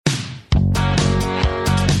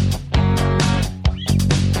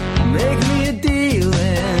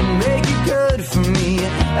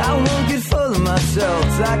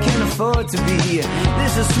afford to be.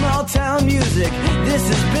 This is small town music, this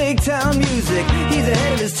is big town music. He's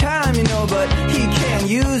ahead of his time, you know, but he can't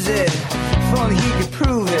use it. If only he could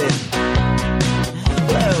prove it.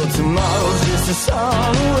 Well, tomorrow's just a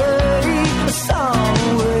song away, a song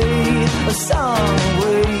away, a song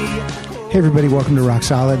away. Hey everybody, welcome to Rock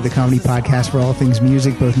Solid, the comedy podcast for all things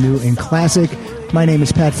music, both new and classic. My name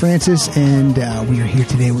is Pat Francis, and we are here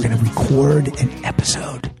today. We're going to record an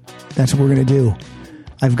episode. That's what we're going to do.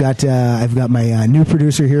 I've got my new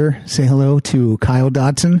producer here. Say hello to Kyle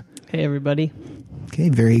Dodson. Hey everybody. Okay,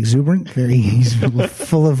 very exuberant. He's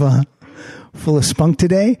full of spunk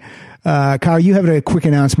today. Kyle, you have a quick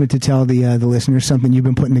announcement to tell the listeners, something you've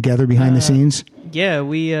been putting together behind the scenes. Yeah,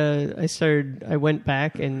 I went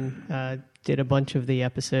back and did a bunch of the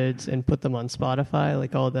episodes and put them on Spotify,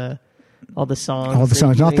 like all the songs. All the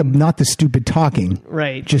songs, not the stupid talking.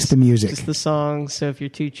 Right. Just the music. Just the songs. So if you're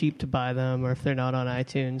too cheap to buy them, or if they're not on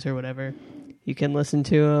iTunes or whatever, you can listen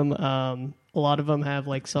to them. A lot of them have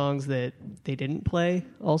like songs that they didn't play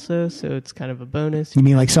also, so it's kind of a bonus. You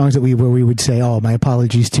mean like songs that where we would say, "Oh, my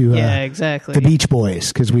apologies to exactly. the Beach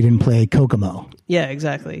Boys," because we didn't play Kokomo. Yeah,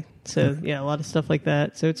 exactly. So yeah, a lot of stuff like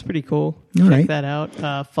that. So it's pretty cool. All Check right. that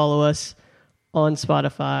out. Follow us on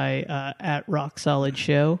Spotify at Rock Solid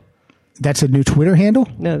Show. That's a new Twitter handle?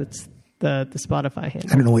 No, that's the Spotify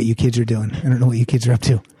handle. I don't know what you kids are doing. I don't know what you kids are up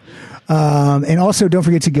to. And also, don't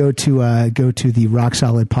forget to go to the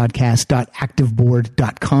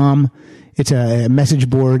rocksolidpodcast.activeboard.com. It's a message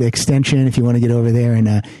board extension if you want to get over there,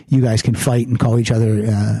 and you guys can fight and call each other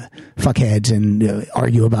fuckheads and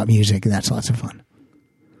argue about music, and that's lots of fun.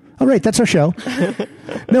 All right, that's our show.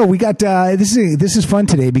 No, we got this is fun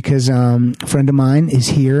today because a friend of mine is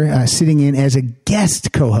here sitting in as a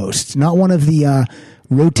guest co-host, not one of the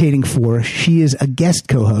rotating four. She is a guest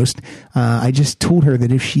co-host. I just told her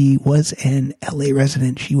that if she was an LA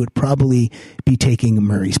resident, she would probably be taking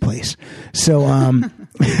Murray's place. So,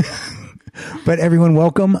 but everyone,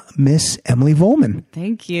 welcome Miss Emily Volman.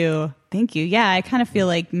 Thank you. Yeah, I kind of feel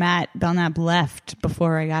like Matt Belknap left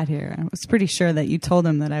before I got here. I was pretty sure that you told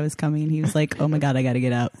him that I was coming, and he was like, "Oh my God, I got to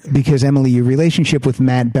get out." Because Emily, your relationship with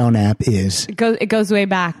Matt Belknap is it goes way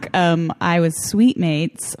back. I was suite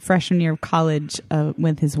mates freshman year of college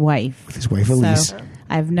with his wife. With his wife Elise. So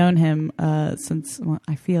I've known him since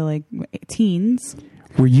I feel like teens.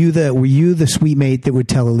 Were you the sweet mate that would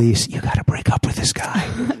tell Elise, "You got to break up with this guy"?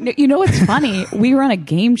 You know what's funny? We were on a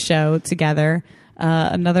game show together.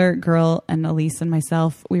 Another girl and Elise and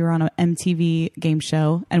myself, we were on an MTV game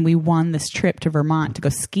show, and we won this trip to Vermont to go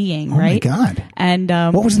skiing. Right? Oh my God! And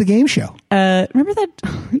what was the game show? Remember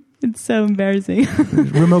that? It's so embarrassing.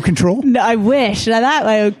 Remote control? No, I wish that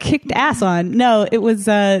I kicked ass on. No, it was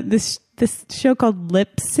this show called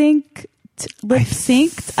Lip Synced.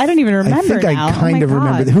 I don't even remember. I think now. I kind of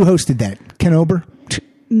remember. Who hosted that? Ken Ober?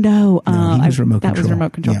 No, he was remote control. That was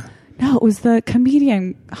remote control. Yeah. No, it was the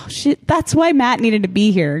comedian. Oh shit! That's why Matt needed to be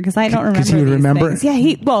here, because I don't remember. Because he would remember. Things. Yeah,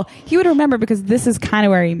 he would remember, because this is kind of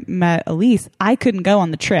where he met Elise. I couldn't go on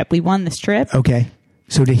the trip. We won this trip. Okay,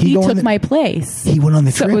 so did he go? He took my place. He went on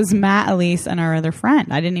the trip. So it was Matt, Elise, and our other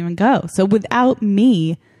friend. I didn't even go. So without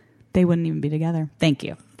me, they wouldn't even be together. Thank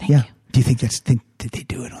you. Thank you. Do you think did they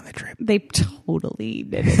do it on the trip? They totally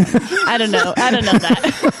did it. I don't know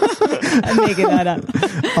that. I'm making that up.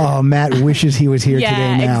 Oh, Matt wishes he was here today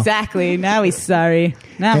now. Yeah, exactly. Now he's sorry.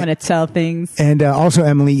 Now I'm going to tell things. And also,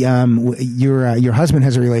 Emily, your husband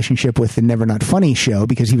has a relationship with the Never Not Funny show,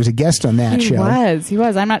 because he was a guest on that show. He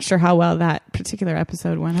was. I'm not sure how well that particular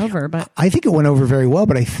episode went over, but I think it went over very well,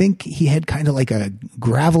 but I think he had kind of like a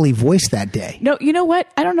gravelly voice that day. No, you know what?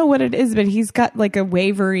 I don't know what it is, but he's got like a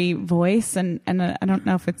wavery voice, and I don't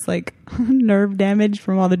know if it's like nerve damage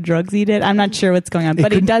from all the drugs he did. I'm not sure what's going on,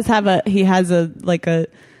 but he has a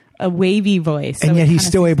wavy voice. And yet he's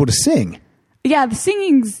still able to sing. Yeah, the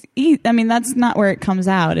singing's, that's not where it comes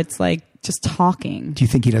out. It's like just talking. Do you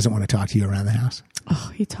think he doesn't want to talk to you around the house?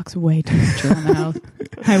 Oh, he talks way too much around the house.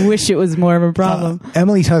 I wish it was more of a problem.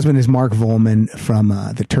 Emily's husband is Mark Volman from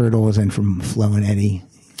the Turtles and from Flo and Eddie.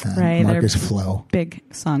 Right. Marcus Flo. Big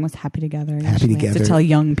song was Happy Together. Happy Together. To tell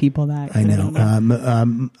young people that. I know.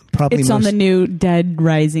 Probably it's on the new Dead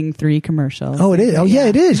Rising 3 commercial. Oh, it is. Oh, yeah,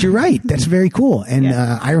 it is. You're right. That's very cool. And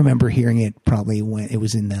I remember hearing it probably when it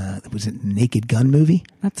was in the Naked Gun movie.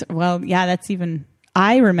 That's even.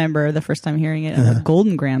 I remember the first time hearing it in the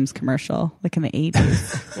Golden Grams commercial, like in the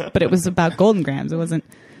 80s. But it was about Golden Grams. It wasn't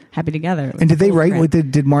happy together. It was And did a they cool write? script.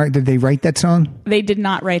 Did they write that song? They did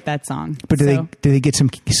not write that song. But do they get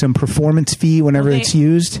some performance fee whenever it's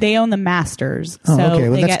used? They own the masters, Oh, so okay.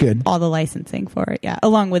 Well, they that's get good. all the licensing for it. Yeah,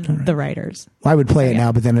 along with the writers. Well, I would play it yeah.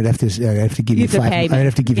 now, but then I'd have to give you You have to pay $5. me. I'd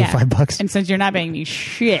have to give Yeah. you $5. And since you're not paying me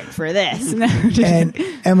shit for this, And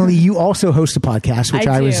Emily, you also host a podcast, which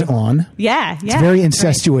I I was do. on. yeah, It's very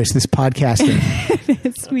incestuous, this podcasting.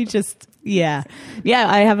 We just I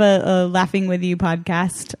have a Laughing With You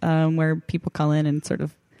podcast where people call in and sort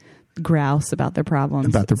of grouse about their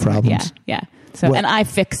problems. Yeah. So What- and I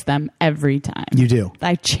fix them every time. You do.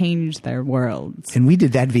 I change their worlds. And we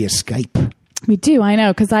did that via Skype. We do. I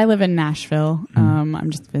know, because I live in Nashville. Mm-hmm.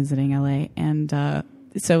 I'm just visiting LA, and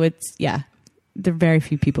so it's there are very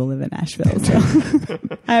few people live in Nashville, so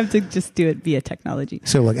I have to just do it via technology.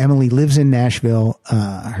 So look, Emily lives in Nashville.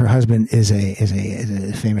 Her husband is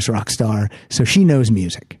a famous rock star, so she knows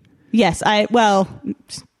music. Yes, I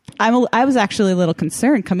was actually a little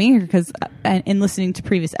concerned coming here because in listening to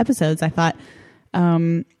previous episodes, I thought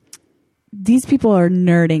these people are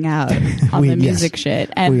nerding out on the music shit,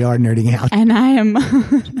 and we are nerding out. and I am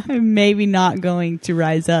I'm maybe not going to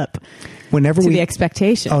rise up Whenever to we the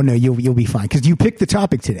expectation. Oh no, you'll be fine because you picked the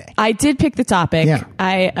topic today. I did pick the topic. Yeah.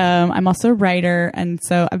 I'm also a writer, and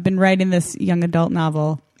so I've been writing this young adult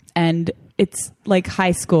novel, and it's like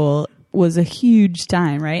high school was a huge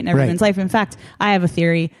time, right, in everyone's life. In fact, I have a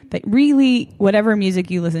theory that really whatever music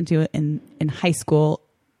you listen to in high school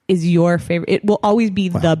is your favorite. It will always be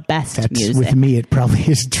the best music. With me, it probably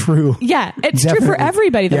is true. Yeah, it's Definitely. true for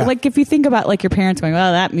everybody though. Yeah. Like if you think about like your parents going,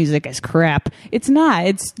 "Well, that music is crap." It's not.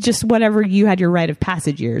 It's just whatever you had your rite of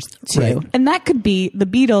passage years to. Right. And that could be the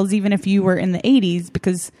Beatles even if you were in the 80s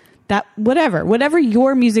because that whatever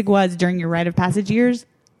your music was during your rite of passage years,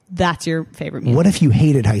 that's your favorite music. What if you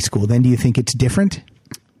hated high school? Then do you think it's different?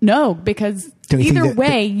 No, because Don't you either think that-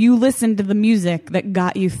 way, you listened to the music that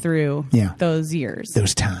got you through those years.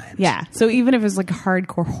 Those times. Yeah. So even if it was like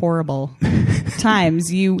hardcore, horrible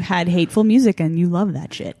times, you had hateful music and you love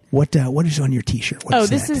that shit. What is on your T-shirt? What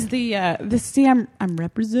This that? is the See, I'm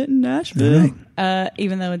representing Nashville,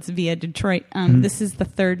 even though it's via Detroit. This is the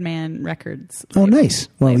Third Man Records. Oh, label. nice.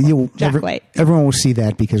 Well, Jack White. everyone will see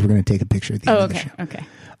that because we're going to take a picture at the end of the show. Okay.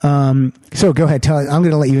 So go ahead. I'm going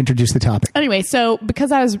to let you introduce the topic. Anyway, so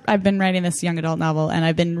because I've been writing this young adult novel and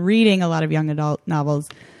I've been reading a lot of young adult novels,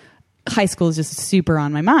 high school is just super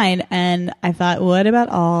on my mind. And I thought, what about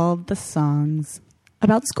all the songs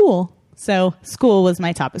about school? So school was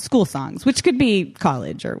my topic, school songs, which could be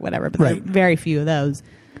college or whatever, but there are very few of those.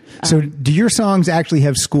 So do your songs actually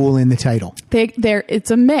have school in the title?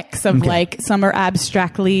 It's a mix of like some are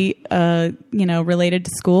abstractly, related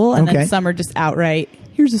to school, and then some are just outright.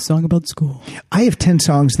 Here's a song about school. I have 10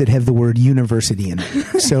 songs that have the word university in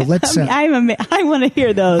it. So let's. I want to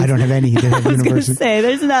hear those. I don't have any that have I was going to university. say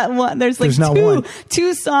there's not one. There's not one.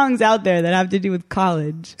 two songs out there that have to do with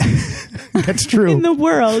college That's true. in the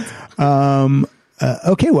world.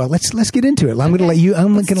 Okay, well let's get into it. I'm going to let you.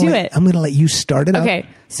 I'm going to let you start it. Okay,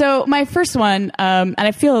 so my first one, and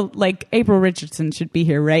I feel like April Richardson should be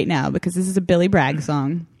here right now because this is a Billy Bragg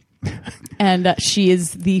song, and she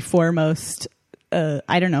is the foremost.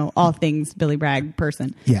 I don't know, all things Billy Bragg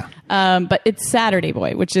person. Yeah. But it's Saturday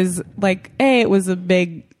Boy, which is like, it was a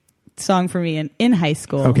big song for me in high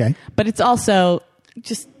school. Okay. But it's also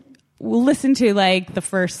just, we'll listen to like the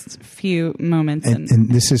first few moments. And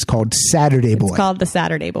this is called Saturday Boy. It's called The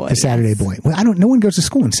Saturday Boy. The Saturday Boy. Well, no one goes to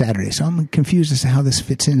school on Saturday, so I'm confused as to how this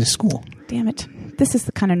fits into school. Damn it. This is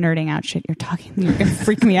the kind of nerding out shit you're going to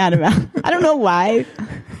freak me out about. I don't know why.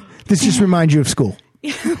 This just reminds you of school.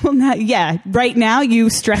 Well, right now you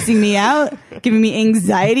stressing me out, giving me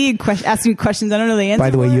anxiety, asking me questions I don't know the answer. By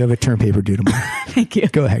the way, for. you have a term paper due tomorrow. Thank you.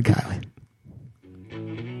 Go ahead, Kylie.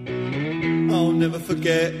 I'll never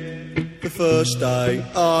forget the first day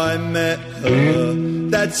I met her.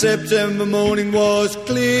 That September morning was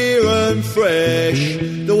clear and fresh.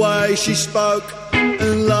 The way she spoke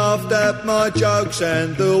and laughed at my jokes,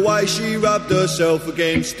 and the way she rubbed herself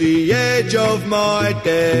against the edge of my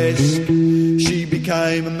desk. She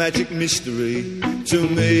became a magic mystery to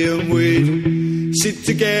me, and we'd sit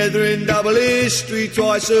together in double history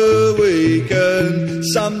twice a week. And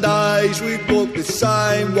some days we'd walk the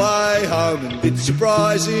same way home, and it's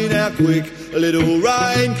surprising how quick a little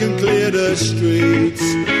rain can clear the streets.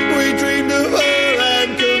 We dreamed of her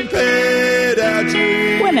and compared our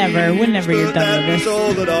dreams. Whenever you're done with this.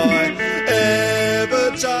 All that I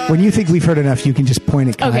ever tried. When you think we've heard enough, you can just point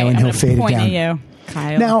at Kyle Okay, and I'm he'll gonna fade it point down. at you,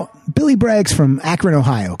 Kyle. Now, Billy Bragg's from Akron,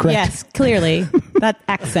 Ohio, correct? Yes, clearly. that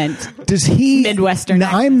accent. Does he Midwestern Now,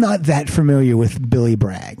 accent. I'm not that familiar with Billy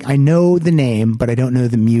Bragg. I know the name, but I don't know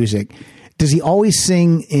the music. Does he always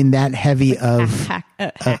sing in that heavy of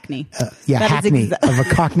Hackney? yeah, That is Hackney of a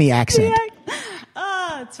Cockney accent?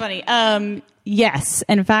 Oh, it's funny. Yes.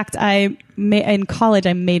 In fact, in college,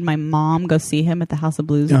 I made my mom go see him at the House of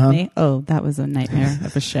Blues with me. Oh, that was a nightmare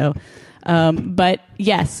of a show. But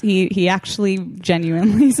yes, he actually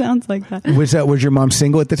genuinely sounds like that. Was your mom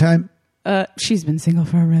single at the time? She's been single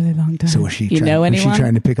for a really long time. So was she? You know anyone? Was she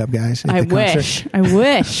trying to pick up guys? At I the wish. concert? I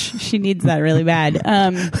wish she needs that really bad.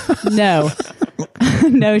 No,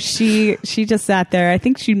 no. She just sat there. I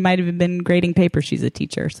think she might have been grading papers. She's a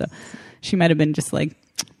teacher, so she might have been just like,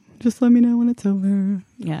 just let me know when it's over.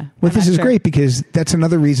 Yeah. Well, this is great because that's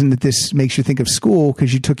another reason that this makes you think of school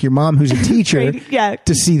because you took your mom, who's a teacher,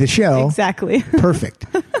 to see the show. Exactly. Perfect.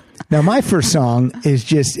 Now, my first song is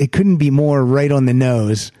just, it couldn't be more right on the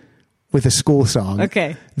nose with a school song.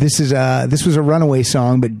 Okay. This was a Runaway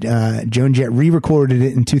song, but Joan Jett re-recorded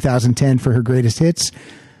it in 2010 for her greatest hits.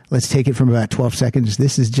 Let's take it from about 12 seconds.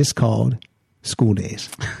 This is just called School Days.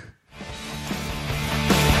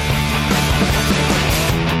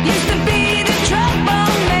 Used to be the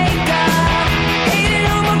troublemaker, hated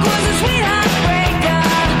homework, was a sweetheart breaker.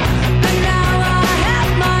 But now I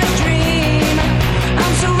have my dream.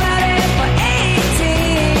 I'm so ready for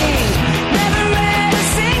 18. Never read a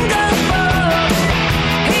single book.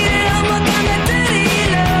 Hated homework and the dirty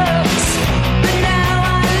looks. But now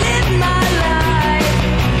I live my life.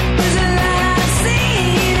 Was a lot I've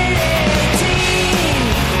seen at 18.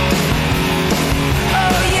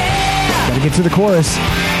 Oh yeah. Gotta get to the chorus.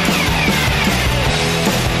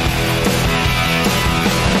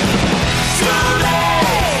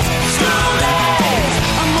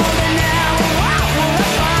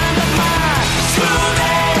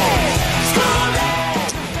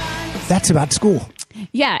 That's about school.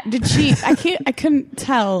 Yeah. Did she? I couldn't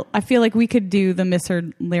tell. I feel like we could do the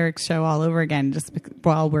Misheard Lyrics show all over again just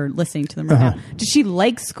while we're listening to them right now. Did she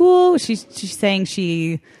like school? She's saying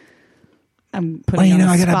she. I'm putting. Well, you on the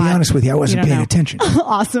I gotta spot. be honest with you. I wasn't don't paying know. attention.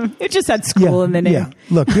 Awesome. It just had school in the name. Yeah.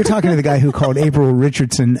 Look, you're talking to the guy who called April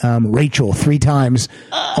Richardson Rachel 3 times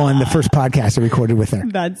on the first podcast I recorded with her.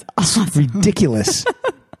 That's awesome. Ridiculous.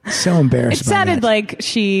 So embarrassed. It by sounded that. like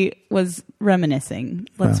she was reminiscing.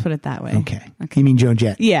 Let's put it that way. Okay. You mean Joan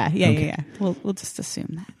Jett? Yeah. Okay. We'll just assume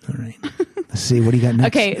that. All right. Let's see. What do you got next?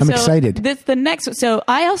 Okay, I'm so excited. The next. So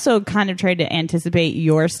I also kind of tried to anticipate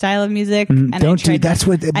your style of music. And Don't you? That's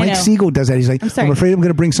what I Mike know. Siegel does. That he's like, I'm sorry. I'm afraid I'm going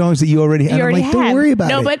to bring songs that you already have. You already I'm like, have. don't worry about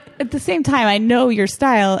it. No, but at the same time, I know your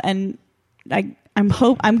style, and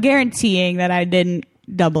I'm guaranteeing that I didn't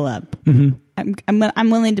double up. Mm-hmm. I'm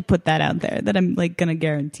willing to put that out there. That I'm like going to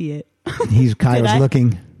guarantee it. Kyle's I?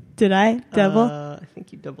 looking. Did I double? I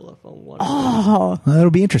think you double up on one. Oh, Well,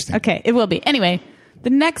 that'll be interesting. okay. It will be. Anyway, the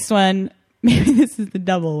next one. Maybe this is the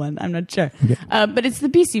double one. I'm not sure. Okay. But it's the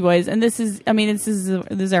Beastie Boys, and this is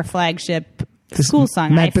our flagship school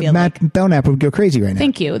song. Matt I feel like. Belknap would go crazy right now.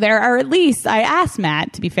 Thank you. There are at least, I asked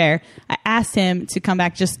Matt, to be fair, I asked him to come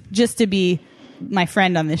back just to be my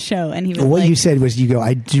friend on this show. And he was What like, you said was,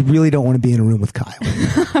 really don't want to be in a room with Kyle.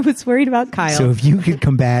 I was worried about Kyle. So if you could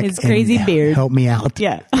come back His crazy and beard. help me out,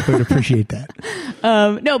 Yeah. I would appreciate that.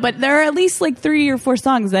 No, but there are at least like 3 or 4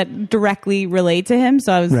 songs that directly relate to him.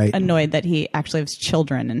 So I was Right. annoyed that he actually has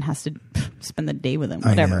children and has to spend the day with them. I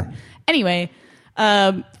Whatever. know. Anyway,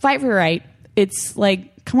 Fight for Your Right. It's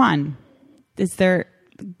like, come on. Is there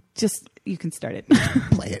just, you can start it.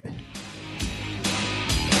 Play it.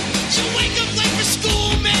 You wake up late for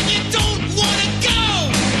school, man, you don't wanna go.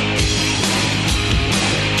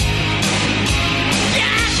 You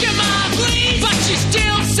ask your mom, please, but she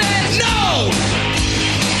still says no.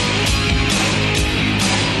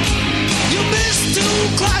 You missed 2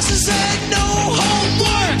 classes and no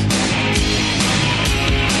homework.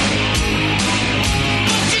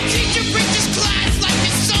 But your teacher preaches class like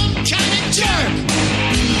you're some kind of jerk.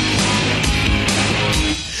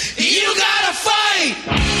 You gotta fight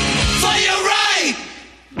for your right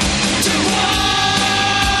to party.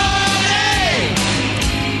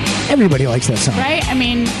 Everybody likes that song. Right? I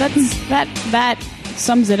mean, that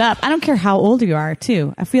sums it up. I don't care how old you are,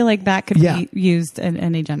 too. I feel like that could Yeah. be used in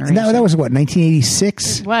any generation. And that was what,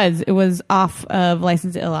 1986? It was off of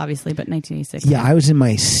License to Ill, obviously, but 1986. Yeah, I was in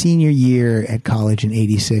my senior year at college in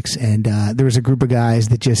 86, and there was a group of guys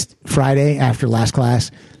that just, Friday after last class,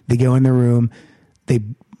 they go in their room, they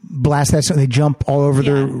blast that song, they jump all over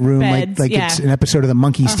their room beds, like it's an episode of the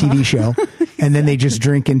Monkees TV show, and then they just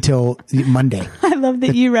drink until Monday. I love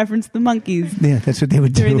that you referenced the Monkees Yeah, that's what they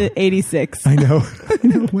would during do. the 86. I know.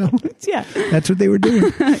 Well, Yeah. that's what they were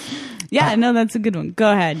doing. Yeah, no, that's a good one.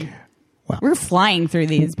 Go ahead. Wow. We're flying through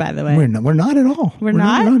these, by the way. We're not at all. We're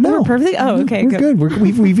not? No. We're perfectly. Oh, okay. We're good.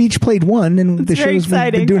 We've each played one, and the very show's been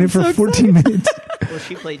exciting. doing I'm it for so 14 minutes. Well,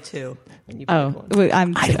 she played 2. And you played Oh, 1. wait,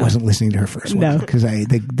 I'm. I wasn't listening to her first one No. because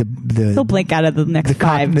the He'll blink out of the next the,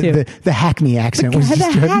 5 too. the Hackney accent was the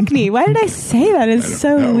just driving- Hackney. Why did I say that? It's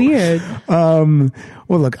so weird. Well,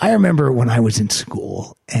 look, I remember when I was in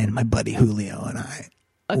school, and my buddy Julio and I,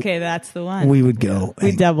 Okay, that's the one. we would go. We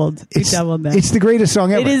and doubled. We It's, doubled that. it's the greatest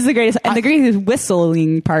song ever. It is the greatest, and the greatest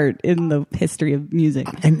whistling part in the history of music.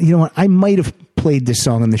 And you know what? I might have played this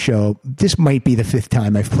song on the show. This might be the 5th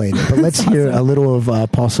time I've played it. But let's hear a little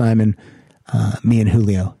of Paul Simon, me and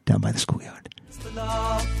Julio down by the schoolyard.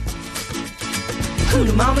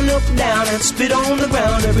 The mama looked down and spit on the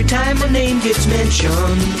ground every time my name gets mentioned.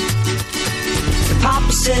 The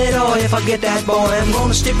papa said, oh, if I get that boy, I'm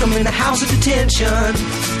gonna stick him in the house of detention.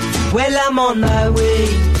 Well, I'm on my way.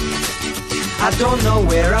 I don't know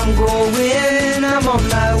where I'm going. I'm on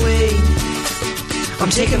my way. I'm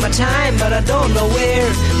taking my time, but I don't know where.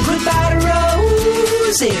 Goodbye to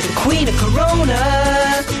Rose, the queen of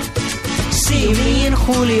Corona. See me and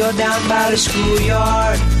Julio down by the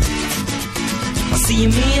schoolyard. I'll see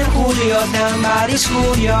me and Julio down by the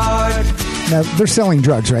schoolyard. Now, they're selling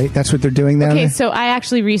drugs, right? That's what they're doing down Okay, there? so I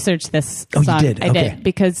actually researched this Oh, you song. did? I Okay. did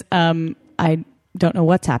because I don't know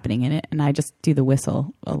what's happening in it, and I just do the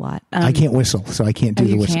whistle a lot. I can't whistle, so I can't do Oh,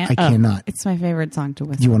 the you whistle. can't? I Oh, cannot. It's my favorite song to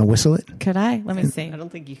whistle. You want to whistle it? Could I? Let me see. I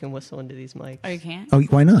don't think you can whistle into these mics. Oh, you can't? Oh,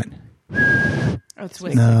 why not? Oh, it's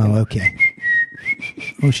whistling. No, okay.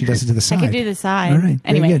 Oh, she does it to the I side. could do the side. All right.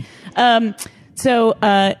 Very Anyway, good. so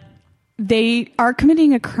they are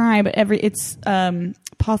committing a crime, but it's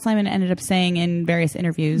Paul Simon ended up saying in various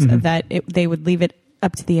interviews Mm-hmm. that they would leave it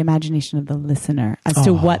up to the imagination of the listener as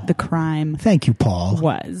to what the crime Thank you, Paul.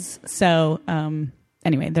 was. So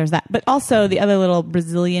anyway, there's that. But also the other little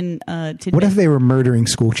Brazilian tidbit. What if they were murdering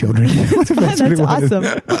school children? What if That's what it was?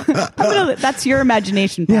 awesome. That's your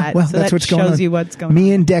imagination, Pat. Yeah, well, so that's that what's going shows on. you what's going Me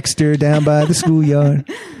on. and Dexter down by the schoolyard.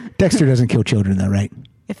 Dexter doesn't kill children, though, right?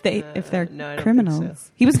 If they're no, I don't criminals, think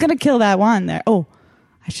so. he was going to kill that one there. Oh,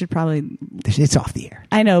 I should probably. It's off the air.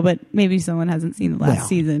 I know, but maybe someone hasn't seen the last Well,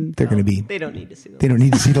 season. They're going to be. They don't need to see them. They don't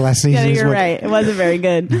need to see the last season. Yeah, is you're what- right. It wasn't very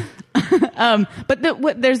good.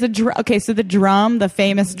 But there's a drum. Okay, so the drum, the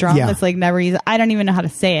famous drum Yeah. that's like never used. I don't even know how to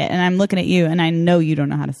say it, and I'm looking at you, and I know you don't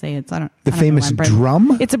know how to say it. So I don't. The I don't know famous why I'm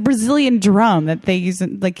drum? It's a Brazilian drum that they use.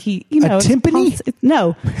 Like A it's timpani?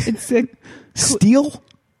 no, it's Steel?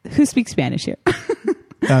 who speaks Spanish here?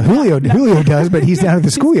 Julio does, but he's down at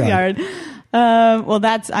the schoolyard. Well,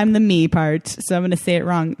 I'm the me part, so I'm going to say it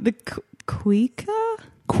wrong. The cuica?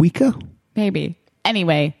 Cuica? Maybe.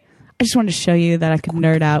 Anyway, I just wanted to show you that I could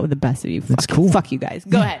nerd out with the best of you. That's Fuck- cool. Fuck you guys.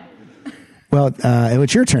 Go ahead. Well,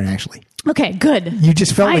 it's your turn, actually. Okay, good. You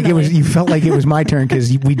just felt like it was. Finally. You felt like it was my turn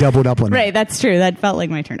because we doubled up on it. Right, that's true. That felt like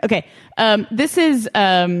my turn. Okay, this is.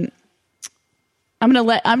 I'm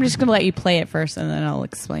just gonna let you play it first, and then I'll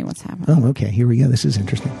explain what's happening. Oh, okay. Here we go. This is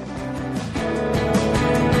interesting.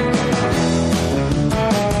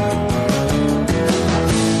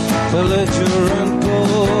 Belligerent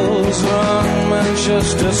bulls run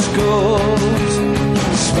Manchester schools,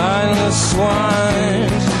 spineless swine,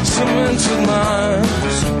 cemented minds.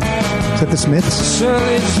 Is that the Smiths?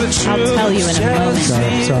 I'll tell you in a moment.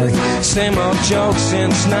 Sorry. Same old joke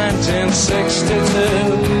since 1962.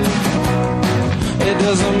 It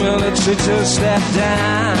does a military to step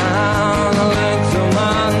down the length of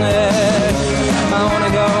my neck. I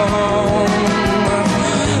wanna go home.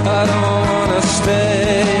 I don't wanna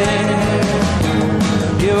stay.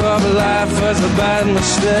 Give up life was a bad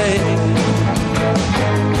mistake.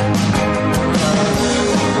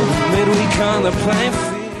 Midweek on the playing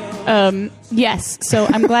field. Yes, so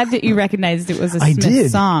I'm glad that you recognized it was a I Smith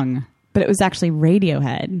did. song, but it was actually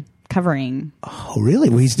Radiohead covering. Oh, really?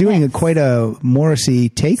 Well, he's doing quite a Morrissey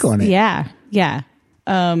take on it. Yeah.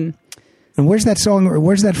 And where's that song? Or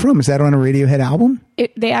where's that from? Is that on a Radiohead album?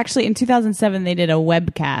 They actually in 2007 they did a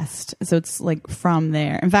webcast, so it's like from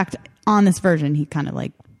there. In fact, on this version, he kind of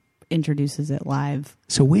like introduces it live.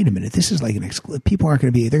 So wait a minute. This is like an exclusive. People aren't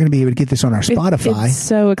going to be. They're going to be able to get this on our Spotify. It's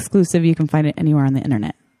so exclusive, you can find it anywhere on the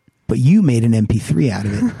internet. But you made an MP3 out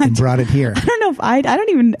of it and brought it here. I don't know if I don't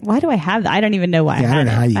even. Why do I have that? I don't even know why. Yeah, I I don't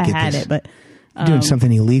know how you I get had this. it, but Doing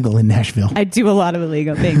something illegal in Nashville. I do a lot of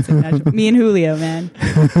illegal things in Nashville. Me and Julio, man.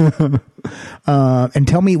 And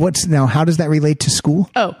tell me how does that relate to school?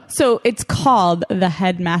 Oh, so it's called the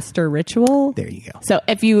Headmaster Ritual. There you go. So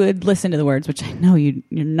if you would listen to the words, which I know you're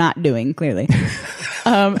not doing clearly,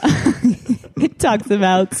 it talks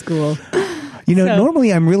about school. You know, So-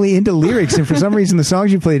 normally I'm really into lyrics, and for some reason the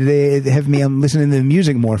songs you play today have me. I'm listening to the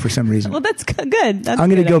music more for some reason. Well, that's good. That's I'm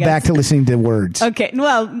going to good, go I guess. back to listening to words. Okay.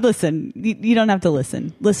 Well, listen. You don't have to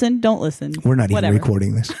listen. Listen. Don't listen. We're not Whatever. even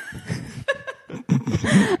recording this.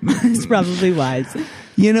 It's probably wise.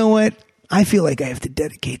 You know what? I feel like I have to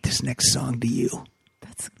dedicate this next song to you.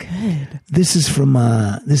 That's good. This is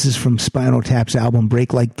from Spinal Tap's album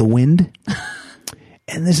Break Like the Wind.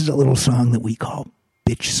 And this is a little song that we call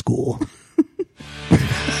Bitch School. You're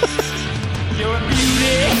a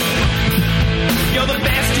beauty. You're the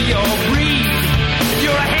best of your breed.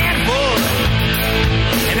 You're a handful.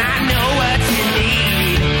 And I know what you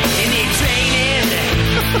need. You need training.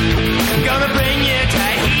 Gonna bring you to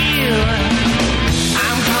heel.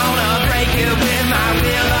 I'm gonna break you with my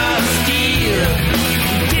will of steel.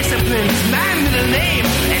 Discipline is my middle name.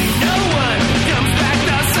 And no one comes back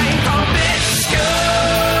the same from bitch school.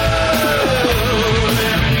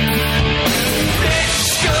 Bitch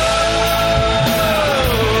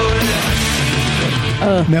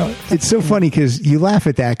school. No, it's so funny because you laugh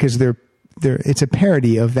at that because it's a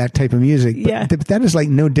parody of that type of music. But Yeah. that is like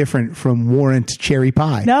no different from Warrant Cherry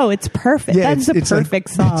Pie. No, it's perfect. That's a it's like- perfect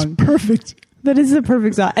song. It's perfect. That is a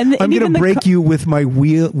perfect song. And I'm even going to the break you with my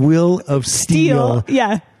will of steel.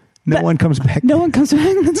 Yeah. No That- one comes back. No one comes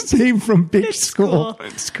back. Same from Bitch School.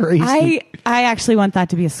 It's crazy. I actually want that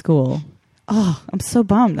to be a school. Oh, I'm so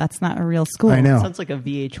bummed that's not a real school. I know. Sounds like a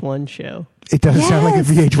VH1 show. It doesn't sound like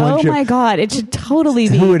a Yes. VH1 Oh show. my god, it should totally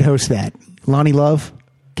be. Who would host that? Lonnie Love?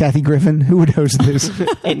 Kathy Griffin? Who would host this?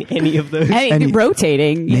 Any of those. Any-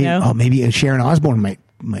 rotating, you Maybe, know. oh, maybe Sharon Osbourne might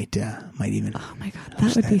even. Oh my god,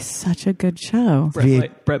 that would be such a good show.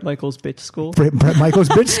 Brett Michaels' Bitch School. Brett Michaels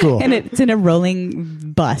Bitch School. And it's in a rolling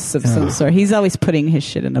bus of some sort. He's always putting his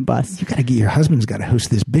shit in a bus. You got to get your husband's got to host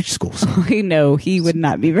this Bitch School. Song. I know he would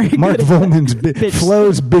not be very Mark good. Volman's Bitch.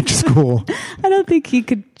 Flo's Bitch School. I don't think he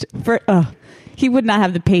could. He would not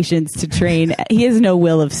have the patience to train. He has no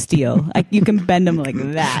will of steel. Like you can bend him like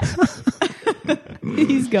that.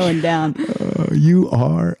 He's going down. You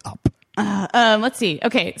are up. Let's see.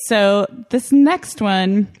 Okay, so this next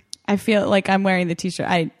one, I feel like I'm wearing the T-shirt.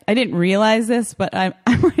 I didn't realize this, but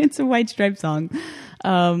it's a White Stripes song.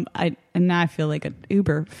 And now I feel like an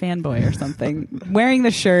Uber fanboy or something. Wearing the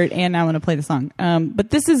shirt, and now I want to play the song. But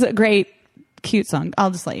this is a great, cute song. I'll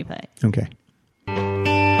just let you play it. Okay.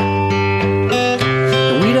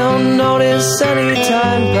 We don't notice any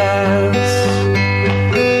time pass.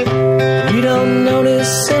 We don't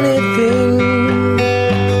notice anything.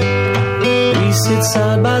 We sit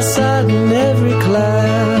side by side in every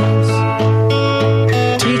class.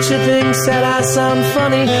 Teacher thinks that I sound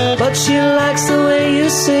funny, but she likes the way you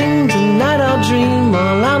sing. Tonight I'll dream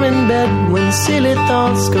while I'm in bed, when silly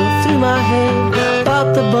thoughts go through my head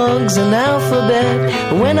about the bugs and alphabet.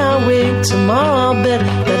 And when I wake tomorrow, I'll bet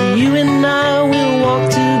that you and I will walk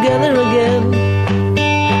together again.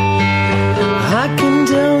 I can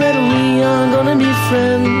tell that we are gonna be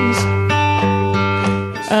friends.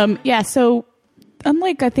 Yeah, so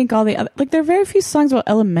unlike I think all the other, like there are very few songs about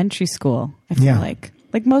elementary school. I feel Yeah. like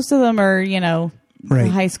most of them are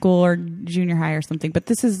Right. high school or junior high or something, but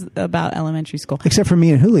this is about elementary school. Except for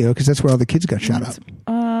me and Julio, because that's where all the kids got shot up.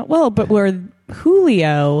 Well, but were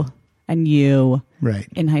Julio and you Right.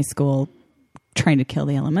 in high school trying to kill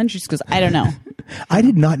the elementary schools? I don't know. I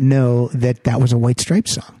did not know that was a White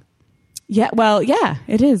Stripes song. Yeah, well, yeah,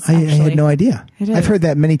 it is. I Actually. had no idea. It is. I've heard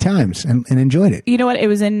that many times and enjoyed it. You know what? It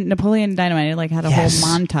was in Napoleon Dynamite. It like had a Yes.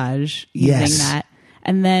 whole montage using Yes. that,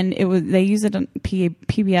 and then they use it on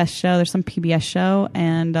PBS show. There's some PBS show,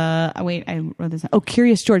 and wait, I wrote this. Oh,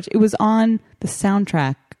 Curious George. It was on the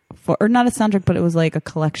soundtrack or not a soundtrack, but it was like a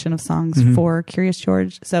collection of songs Mm-hmm. for Curious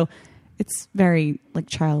George. So it's very like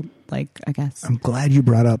childlike, I guess. I'm glad you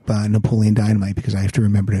brought up Napoleon Dynamite because I have to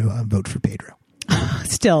remember to vote for Pedro.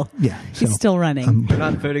 Still, Yeah, he's so, still running. You're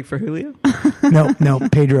not voting for Julio? No,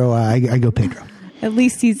 Pedro. I go Pedro. At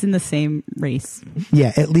least he's in the same race.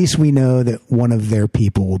 Yeah, at least we know that one of their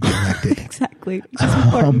people will be elected. Exactly. Which is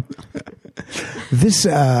important. This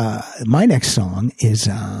my next song is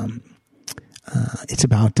it's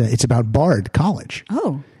about Bard College.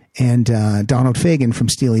 Oh, And Donald Fagen from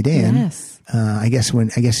Steely Dan. yes. I guess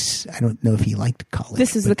I don't know if he liked college.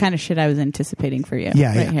 This is but- the kind of shit I was anticipating for you. yeah,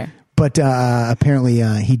 right yeah. here. But apparently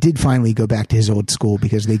he did finally go back to his old school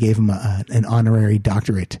because they gave him an honorary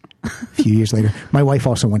doctorate a few years later. My wife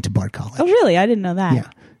also went to Bard College. Oh, really? I didn't know that. Yeah.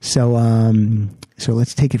 So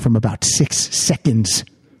let's take it from about 6 seconds.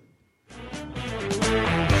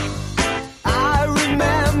 I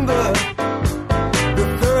remember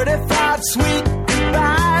the 35 sweet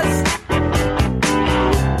goodbyes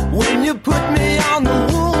when you put me on the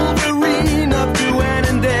Wolverine.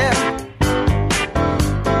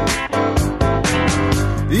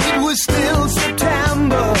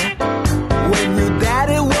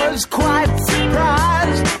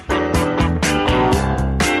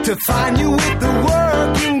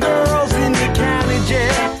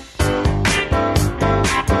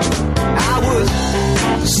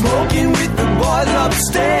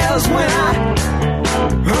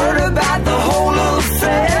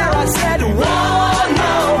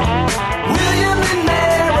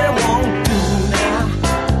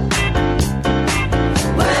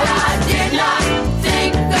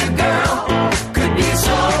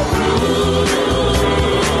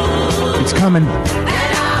 coming.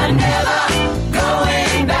 And I'm never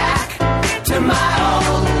going back to my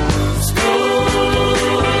old school.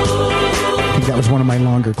 I think that was one of my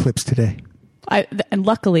longer clips today. And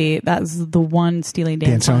luckily, that's the one Steely Dan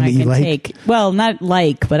Dance song song I that you can like? take. Well, not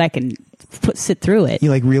like, but I can sit through it. You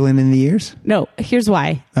like reeling in the ears? No, here's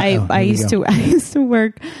why. Uh-oh, I here we used go. to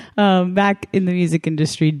work back in the music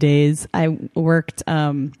industry days. I worked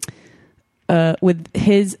with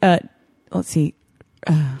his let's see,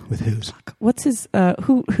 With whose? what's his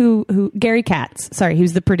who Gary Katz. Sorry, he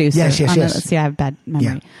was the producer. Yes. Let's see, I have bad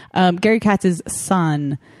memory. Gary Katz's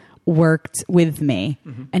son worked with me,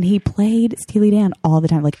 and he played Steely Dan all the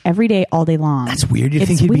time, like every day, all day long. That's weird. You'd It's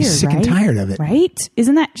think he'd be weird, sick and right? tired of it. Right?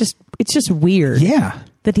 Isn't that just, it's just weird. Yeah.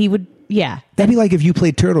 That he would, yeah. That'd be like if you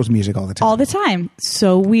played Turtles music all the time. All the time.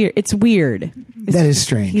 So weird. It's weird. That is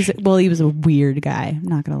strange. He was a weird guy. I'm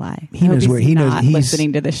not going to lie. He I hope knows where- he's he knows- not he's-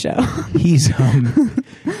 listening to this show.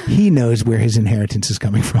 He knows where his inheritance is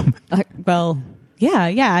coming from. Well,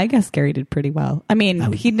 yeah. I guess Gary did pretty well. I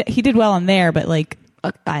mean, he did well on there, but like,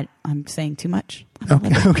 I'm saying too much. I'm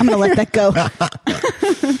going to let that go.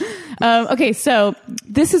 Okay, so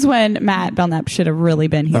this is when Matt Belknap should have really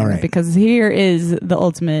been here, All right. because here is the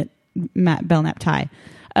ultimate Matt Belknap tie.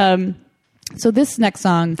 So this next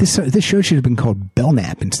song, This show should have been called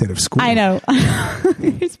Belknap instead of School. I know.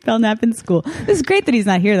 Here's Belknap in school. This is great that he's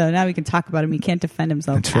not here, though. Now we can talk about him. He can't defend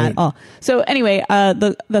himself That's right. at all. So anyway,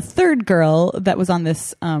 the third girl that was on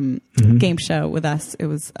this game show with us, it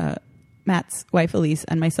was Matt's wife Elise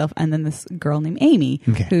and myself, and then this girl named Amy,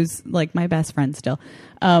 Okay. who's like my best friend still.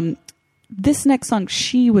 This next song,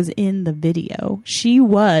 she was in the video. She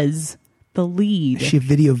was the lead. Is she a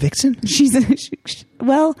video vixen?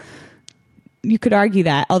 Well, you could argue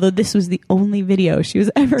that, although this was the only video she was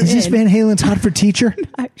ever Is in. this Van Halen's Hot for Teacher?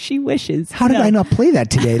 She wishes. How did No. I not play that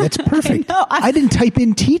today? That's perfect. know. I didn't type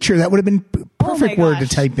in teacher. That would have been Oh perfect my word to gosh.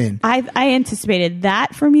 type in. I anticipated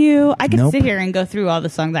that from you. I could Nope. sit here and go through all the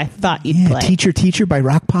songs I thought you'd Yeah, play. Teacher by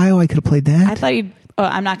Rockpile. I could have played that. I thought you'd. Oh,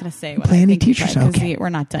 I'm not going to say what Play I any think you teacher played, song. 'cause Okay. we're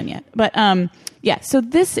not done yet. But yeah. So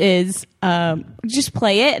this is just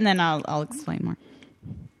play it and then I'll explain more.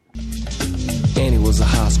 Annie was a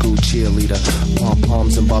high school cheerleader.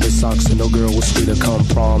 Pom-poms and Bobby socks, and no girl was sweeter. Come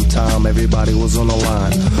prom time, everybody was on the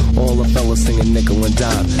line. All the fellas singing nickel and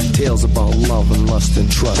dime. Tales about love and lust and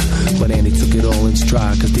trust. But Annie took it all in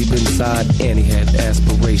stride, cause deep inside, Annie had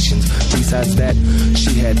aspirations. Besides that,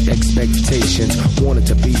 she had expectations. Wanted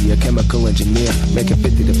to be a chemical engineer, making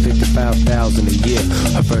 50 to 55,000 a year.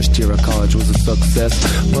 Her first year of college was a success,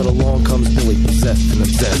 but along comes Billy, possessed and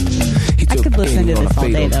obsessed. He took could listen Annie to on a this all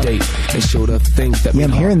day, fatal though. date and showed her things that Yeah,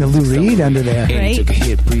 I'm made hearing the heart Lou Reed under there. Annie Right? took a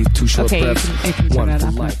hit, breathed 2 short Okay, you breaths. can turn One that for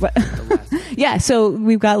off. life. But- The last- Yeah. So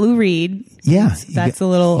we've got Lou Reed. Yeah. That's a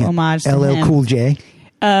little homage to LL him. Cool J.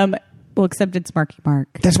 Well, except it's Marky Mark.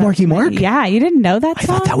 That's Marky Mark? Yeah, you didn't know that I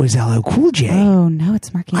song? thought that was LL Cool J. Oh no,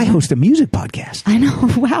 it's Marky I Mark. host a music podcast. I know.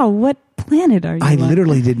 Wow, what planet are you I on?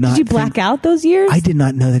 literally did not Did you black think- out those years? I did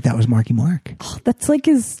not know that was Marky Mark. That's like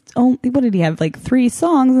his own. What did he have? Like 3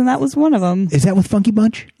 songs, and that was one of them. Is that with Funky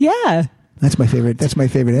Bunch? Yeah. That's my favorite. That's my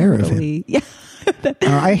favorite era of him. Totally. Yeah.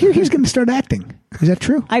 I hear he's going to start acting. Is that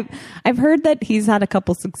true? I've heard that he's had a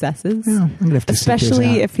couple successes. Yeah, I'm gonna have to seek those especially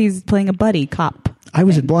out. if he's playing a buddy cop. I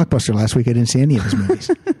was at Blockbuster last week. I didn't see any of his movies.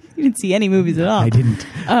 You didn't see any movies at all. I didn't.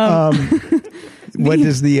 What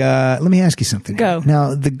does the? Let me ask you something. Go.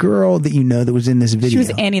 Now, the girl that you know that was in this video. She was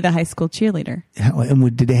Annie, the high school cheerleader.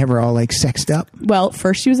 Did they have her all like sexed up? Well,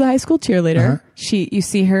 first she was a high school cheerleader. Uh-huh. You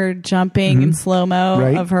see her jumping in slow mo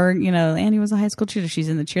Right. of her. Annie was a high school cheerleader. She's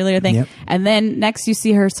in the cheerleader thing, Yep. and then next you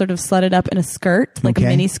see her sort of slutted up in a skirt, like Okay. a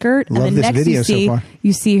mini skirt. Love and this then next video so far.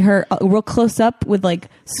 you see her real close up with like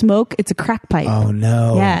smoke. It's a crack pipe. Oh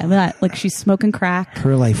no! Yeah, like she's smoking crack.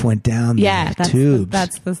 Her life went down. Yeah, the tubes.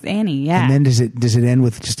 that's this Annie. Yeah, And then does it end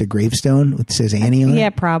with just a gravestone that says Annie on it? yeah,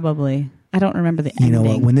 probably. I don't remember the You ending. know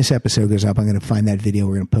what? When this episode goes up, I'm going to find that video.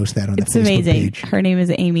 We're going to post that on It's the Facebook amazing. page. Her name is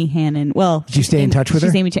Amy Hannon. Well, Did you stay in touch with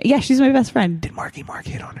she's her? Amy yeah, she's my best friend. Did Marky Mark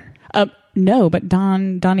hit on her? No, but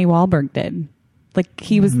Donnie Wahlberg did. Like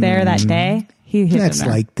he was there that day. He hit That's on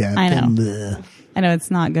her. like that. I know. Bleh. I know it's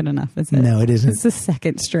not good enough, is it? No, it isn't. It's the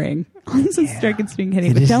second string. It's the second string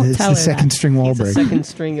hitting, It but is. don't It's tell the her second that. string He's a Wahlberg. second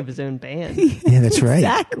string of his own band. Yeah, that's right.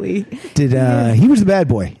 Exactly. Did he was the bad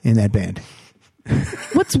boy in that band?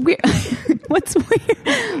 What's weird? What's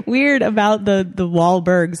weird about the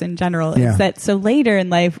Wahlbergs in general Yeah. is that so later in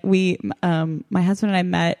life we, my husband and I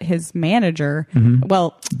met his manager. Mm-hmm.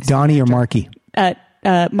 Well, Donnie or Marky?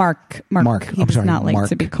 Mark. Mark. He I'm does sorry, not like Mark.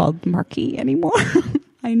 to be called Marky anymore.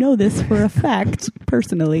 I know this for a fact,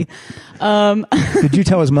 personally. Did you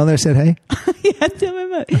tell his mother? Said hey. Yeah, tell my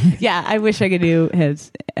mother. Yeah, I wish I could do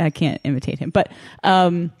his. I can't imitate him, but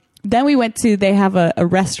then we went to. They have a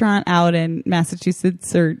restaurant out in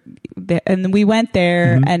Massachusetts, and we went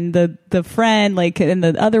there, and the friend and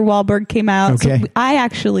the other Wahlberg came out. Okay. So I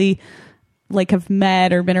actually have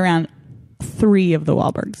met or been around 3 of the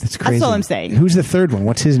Wahlbergs. That's crazy. That's all I'm saying. Who's the third one?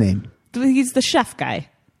 What's his name? He's the chef guy.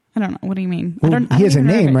 I don't know. What do you mean? Well, he has a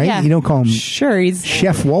name, right? Yeah. You don't call him Sure, he's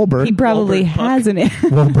Chef Wahlberg. He probably Wahlberg has a name.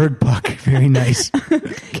 Wahlberg Buck. Very nice.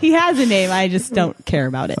 He has a name. I just don't care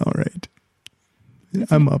about it. All right.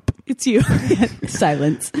 I'm up. It's you.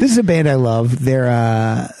 Silence. This is a band I love. They're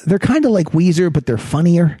kind of like Weezer, but they're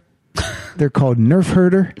funnier. They're called Nerf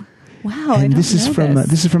Herder. Wow. And this is from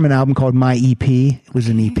an album called My EP. It was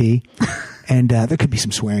an EP. And there could be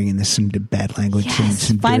some swearing in this, some bad language,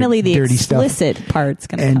 some finally the dirty stuff. explicit part's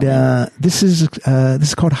gonna And come in. this is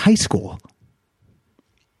called High School.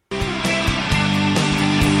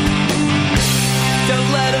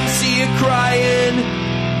 Don't let them see you crying,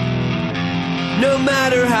 no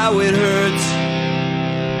matter how it hurts.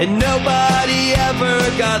 And nobody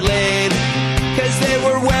ever got laid, 'cause they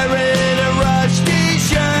were wearing a Rush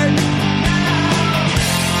t-shirt.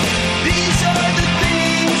 These are the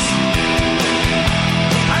things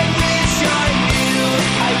I wish I knew.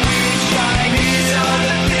 I wish I knew. These are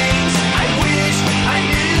the things I wish I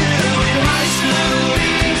knew in high school.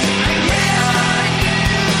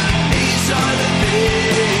 These are the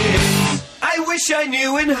things I wish I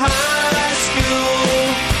knew in high school.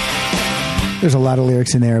 There's a lot of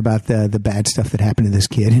lyrics in there about the bad stuff that happened to this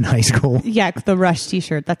kid in high school. Yeah, the Rush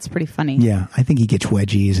t-shirt. That's pretty funny. Yeah, I think he gets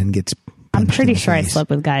wedgies and gets I'm punched pretty in the sure I face.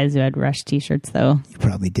 slept with guys who had Rush t-shirts, though. You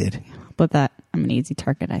probably did. But that, I'm an easy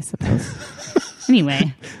target, I suppose.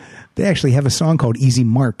 Anyway. They actually have a song called Easy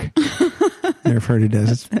Mark. Never heard it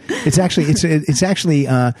does. It's actually it's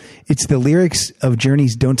the lyrics of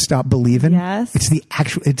Journey's Don't Stop Believin'. Yes.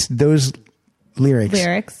 It's those lyrics.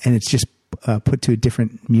 And it's just put to a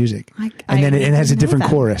different music. And then it has a different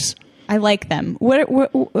chorus. I like them. What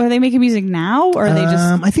are they making music now, or are they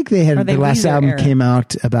just? I think they had their last Weezer album era? Came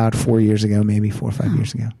out about 4 years ago, maybe 4 or 5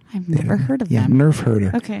 years ago. I've never heard of Yeah, them. Nerf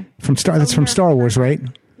Herder. Okay. That's from Star Wars, right?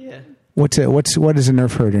 Yeah. What is a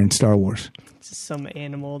Nerf Herder in Star Wars? It's just some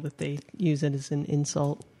animal that they use it as an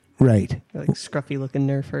insult. Right. Like scruffy looking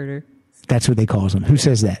Nerf herder. That's what they call them. Who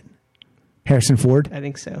says that? Harrison Ford? I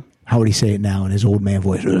think so. How would he say it now in his old man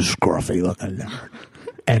voice? Scruffy looking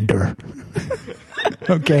Ender.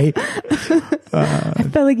 Okay. I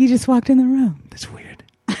felt like you just walked in the room. That's weird.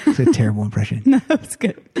 It's a terrible impression. No, it's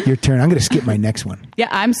good. Your turn. I'm going to skip my next one. Yeah,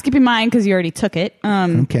 I'm skipping mine because you already took it.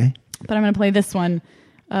 Okay. But I'm going to play this one.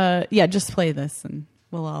 Yeah, just play this and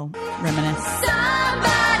we'll all reminisce.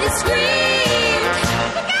 Somebody scream!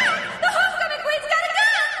 Look out! The homecoming queen's got a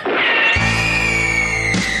gun!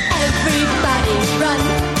 Everybody run!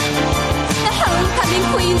 The homecoming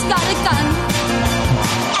queen's got a gun!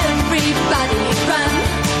 Everybody run!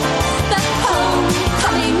 The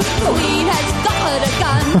homecoming queen has got a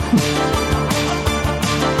gun!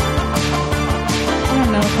 I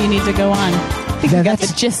don't know if you need to go on. I think you got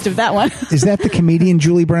the gist of that one. Is that the comedian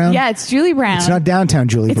Julie Brown? Yeah, it's Julie Brown. It's not downtown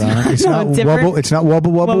Julie Brown. It's not different. Wubba. It's not Wubba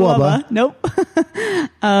Wubba Wubba.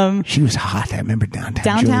 Nope. She was hot. I remember downtown.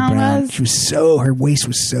 Downtown Julie Brown. was? She was her waist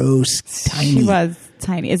was so tiny. She was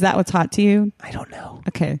tiny. Is that what's hot to you? I don't know.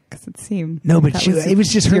 Okay, because it seemed No, but that it was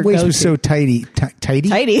just her your waist was go-to. so tidy. Tidy?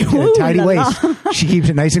 Tidy. Yeah, Ooh, tidy la, la. waist. She keeps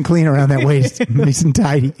it nice and clean around that waist. Nice and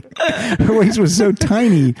tidy. Her waist was so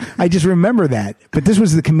tiny. I just remember that. But this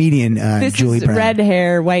was the comedian This Julie is Brown. red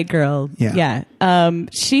hair, white girl. Yeah.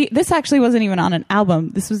 This actually wasn't even on an album.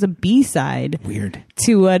 This was a B-side. Weird.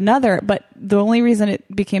 To another, but the only reason it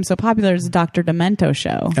became so popular is the Dr. Demento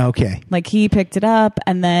show. Okay. Like he picked it up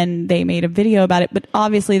and then they made a video about it. But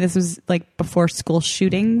obviously this was like before school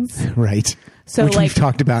shootings. Right. So which like, we've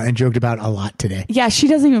talked about and joked about a lot today. yeah, she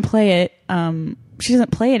doesn't even play it. She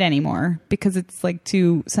doesn't play it anymore because it's like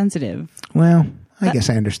too sensitive. Well, I guess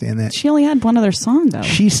I understand that. She only had one other song though.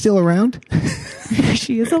 She's still around?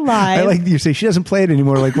 She is alive. I like you say she doesn't play it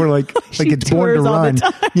anymore. Like we're like it's Born to tours all the Run.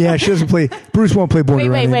 time. Yeah, she doesn't play. Bruce won't play Born to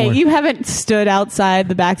Run Wait. anymore. You haven't stood outside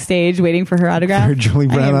the backstage waiting for her autograph? Her Julie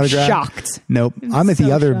Brown I am autograph? shocked. Nope. I'm at the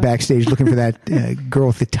so other shocked. backstage looking for that girl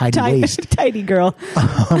with the tidy waist. Tidy girl.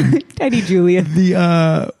 Tidy Julia.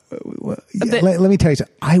 Let me tell you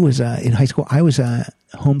something. I was in high school. I was a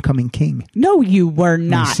homecoming king. No, you were My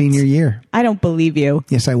not. senior year. I don't believe you.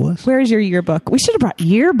 Yes, I was. Where's your yearbook? We should have brought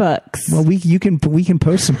yearbooks. Well, we can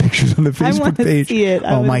post some pictures on the I Facebook wanna page. see it. I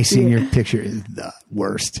Oh, wanna my see senior it. picture is the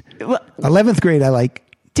worst. Well, 11th grade, I like.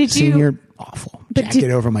 Did you- Senior, awful.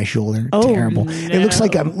 jacket over my shoulder. Oh, Terrible. no. It looks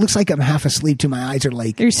like I'm half asleep too. My eyes are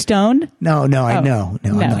like. You're stoned? No, Oh. I'm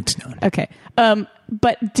not stoned. Okay.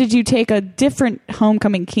 But did you take a different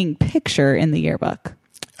Homecoming King picture in the yearbook?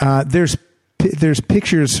 There's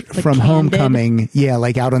pictures from candid? Homecoming. Yeah,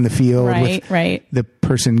 like out on the field. Right, with right. The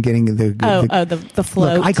person getting the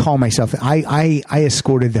float. Look, I call myself. I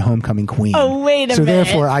escorted the Homecoming Queen. Oh, wait a so minute.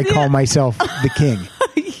 therefore, I call myself the king.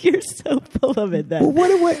 You're so full of it then.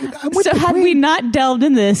 Well, what So had we not delved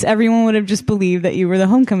in this, everyone would have just believed that you were the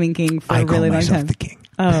Homecoming King for I a really call long myself time. the king.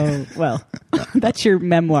 Oh, well, that's your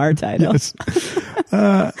memoir title. Yes.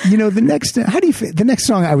 The next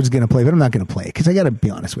song I was going to play, but I'm not going to play it because I got to be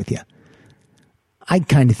honest with you. I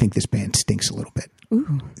kind of think this band stinks a little bit.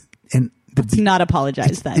 Ooh. And Let's not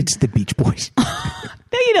apologize then. It's the Beach Boys.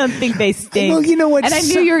 No, you don't think they stink. Well, you know what? And I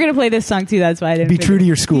knew you were going to play this song too. That's why I didn't. Be true to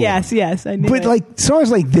your school. Yes, I knew. But it. like songs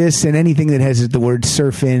like this and anything that has the word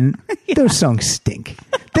surf in, those songs stink.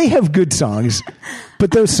 They have good songs,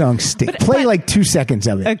 but those songs stink. Play like 2 seconds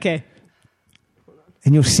of it. Okay.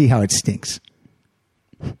 And you'll see how it stinks.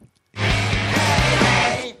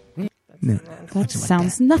 No, That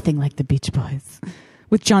sounds nothing like the Beach Boys.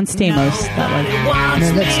 With John Stamos.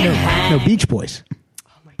 That no Beach Boys.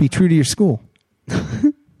 Be true to your school.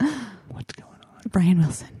 What's going on? Brian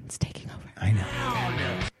Wilson is taking over. I know.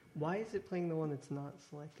 Why is it playing the one that's not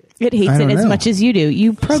selected? It hates I it don't as know. much as you do.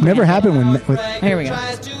 You It's program never it. happened when Here we go.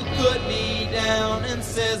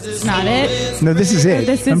 It's not it. No, this is it.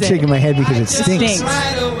 This is I'm it. shaking my head because it stinks. Stinks.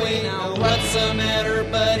 What's the matter,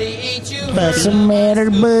 buddy? Ain't you What's the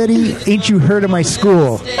matter, buddy? Ain't you heard of my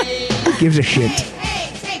school? Gives a shit.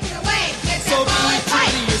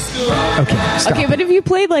 Okay, stop. Okay, but if you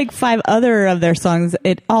played like 5 other of their songs,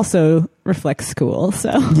 it also reflects school.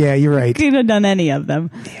 So Yeah, you're right. you could have done any of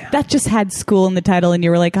them. That just had school in the title, and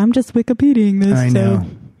you were like, "I'm just Wikipediaing this." I know.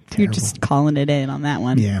 So you're Terrible. just calling it in on that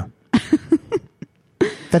one. Yeah.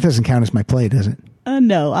 That doesn't count as my play, does it?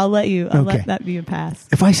 No, I'll let you. I'll Okay. let that be a pass.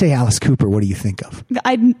 If I say Alice Cooper, what do you think of?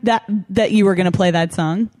 That you were going to play that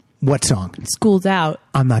song. What song? School's out.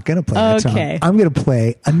 I'm not going to play that song. Okay. I'm going to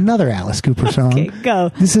play another Alice Cooper song. Okay, go.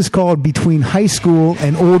 This is called Between High School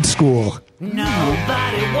and Old School.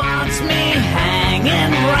 Nobody wants me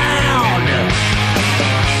hanging round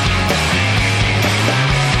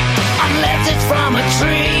unless it's from a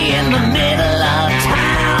tree in the middle of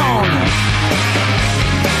town.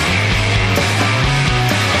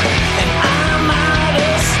 And I'm out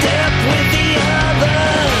of step with the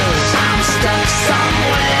others. I'm stuck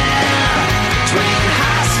somewhere between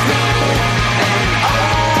high school and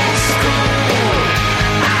old school.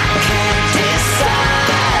 I can't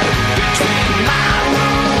decide between my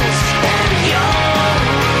rules and your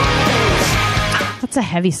rules. That's a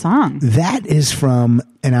heavy song. That is from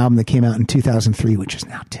an album that came out in 2003, which is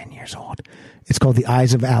now 10 years old. It's called The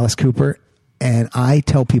Eyes of Alice Cooper. And I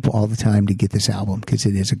tell people all the time to get this album because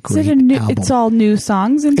it is a Is great it a new? album. It's all new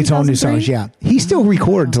songs. It's all new songs, yeah. He still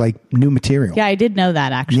records like new material. Yeah, I did know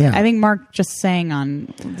that actually. Yeah. I think Mark just sang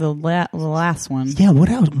on the last one. Yeah, what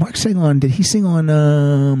else? Mark sang on, did he sing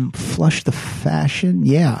on Flush the Fashion?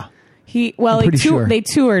 Yeah, I'm pretty sure. They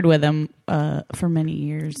toured with him for many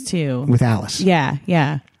years too. with Alice. Yeah.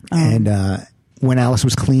 And when Alice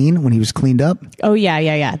was clean, when he was cleaned up, Oh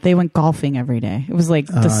yeah. They went golfing every day. It was like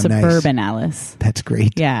the nice. suburban Alice. that's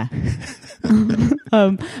great. Yeah.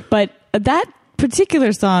 But that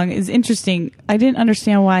particular song is interesting. I didn't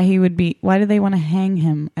understand why he would be. Why do they want to hang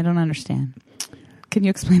him? I don't understand. Can you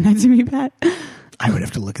explain that to me, Pat? I would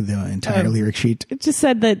have to look at the entire lyric sheet. It just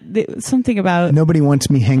said that something about Nobody wants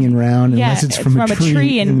me hanging around unless it's from a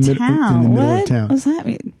tree in the town. middle What of town. was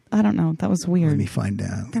that? I don't know. That was weird. Let me find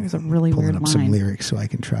out. That was a really Pulling weird up some line. lyrics so I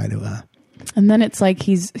can try to. And then it's like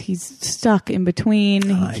he's stuck in between.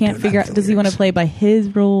 He I can't don't figure have out. the Does he want to lyrics. play by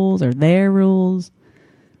his rules or their rules?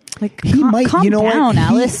 Like He might, calm you know down, what?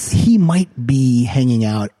 Alice. He might be hanging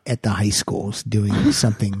out at the high schools doing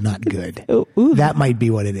something not good. Ooh. That might be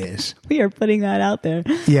what it is. We are putting that out there.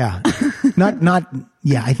 Yeah. not,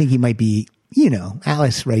 yeah, I think he might be,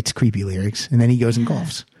 Alice writes creepy lyrics and then he goes and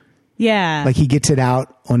golfs. Yeah. Like he gets it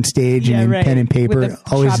out on stage Yeah, and then right. pen and paper. With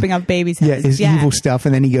the chopping off babies' Yeah, heads. his Yeah. evil stuff.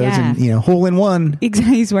 And then he goes Yeah. and, hole in one.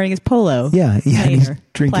 Exactly. He's wearing his polo. Yeah. And he's later.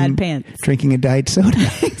 drinking, plaid pants. drinking a diet soda.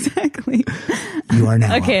 Exactly. You are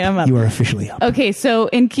now Okay, up. I'm up. You are officially up. Okay, so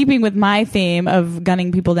in keeping with my theme of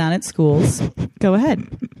gunning people down at schools, go ahead.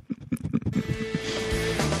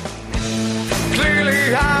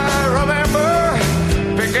 Clearly I remember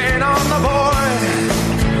picking on the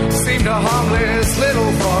boy. Seemed a harmless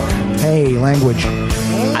little fuck. Hey, language.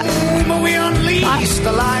 But we unleashed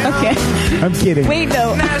the lion. Okay. I'm kidding. Wait,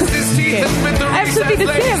 no. Gnashed his teeth Okay. and bit the I have something to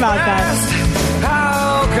recess say about that. last.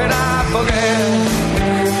 can I forget?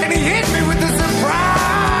 And he hit me with the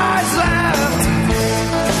surprise laugh.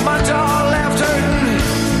 My jaw left hurting.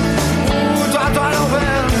 Ooh, dropped wide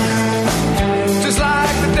open. Just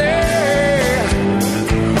like the day.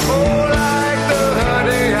 Oh, like the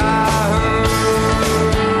day I heard.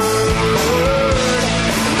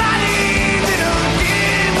 Money didn't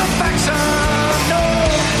give affection, no.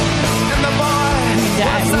 And the boy.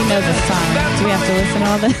 Dad, we know this song. Do we have to listen to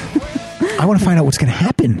all this? I want to find out what's going to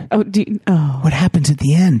happen. What happens at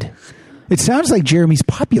the end? It sounds like Jeremy's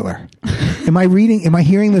popular. Am I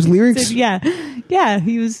hearing those lyrics? Yeah.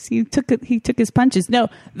 He took his punches. No,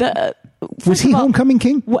 was he homecoming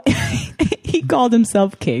king? He called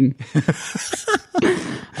himself king.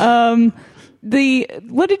 Were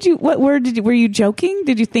you joking?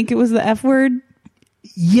 Did you think it was the F word?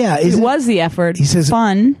 Yeah, it was the F word. He says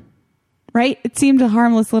fun. Right? It seemed a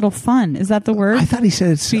harmless little fun. Is that the word? I thought he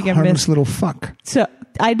said it's a harmless little fuck. So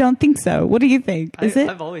I don't think so. What do you think? Is it?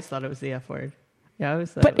 I've always thought it was the F word. Yeah, I always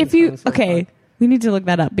thought. But if you we need to look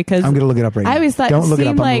that up because I'm going to look it up right now. I always thought Don't it look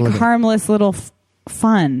seemed it up. like harmless little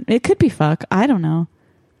fun. It could be fuck. I don't know.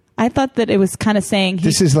 I thought that it was kind of saying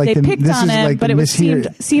they picked on him, but it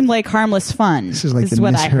seemed like harmless fun. This is like the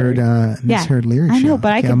misheard lyrics. I know, show.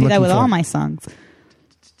 but I can do that with all my songs.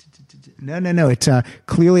 No. It's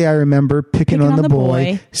clearly I remember picking on the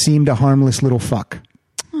boy seemed a harmless little fuck.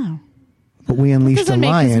 Oh, but we unleashed a lion.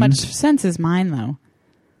 Doesn't make as much sense as mine though.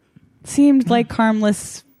 Seemed like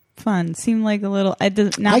harmless fun. Seemed like a little. I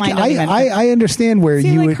understand where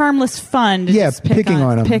seemed you like would, harmless fun. To just picking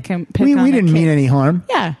on him. We didn't mean any harm.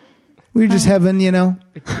 Yeah, we were just having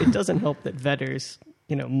It doesn't help that Vetter's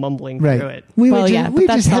mumbling through it. We were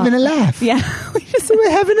just having a laugh. Yeah, we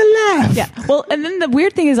were having a laugh. Yeah. Well, and then the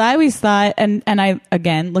weird thing is, I always thought, and I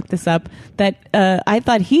again looked this up, that I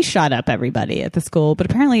thought he shot up everybody at the school, but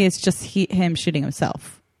apparently it's just him shooting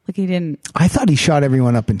himself. Like he didn't. I thought he shot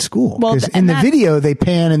everyone up in school. Well, in the video they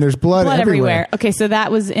pan and there's blood everywhere. Okay, so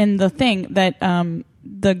that was in the thing that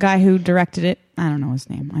the guy who directed it. I don't know his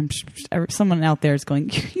name. I'm sure someone out there is going,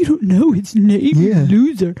 you don't know his name, you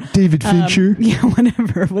loser. David Fincher. Yeah,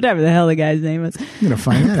 whatever the hell the guy's name is. I'm gonna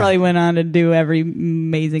find that. Probably went on to do every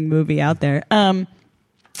amazing movie out there.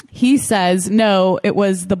 He says no, it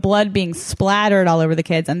was the blood being splattered all over the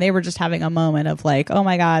kids, and they were just having a moment of like, oh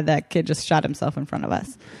my god, that kid just shot himself in front of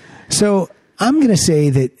us. So I'm going to say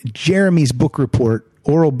that Jeremy's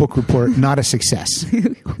oral book report, not a success.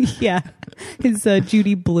 Yeah, his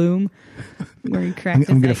Judy Blume, where he cracked.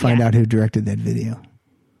 I'm going to find out who directed that video.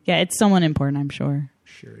 Yeah, it's someone important, I'm sure.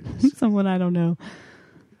 Sure it is. Someone I don't know.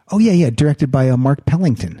 Oh yeah, directed by Mark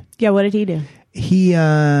Pellington. Yeah, what did he do? He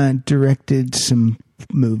directed some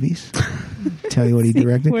movies. Tell you what he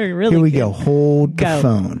directed. We're really Here we good. go. Hold the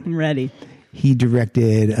phone. I'm ready. He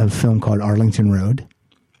directed a film called Arlington Road.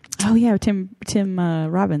 Oh yeah, Tim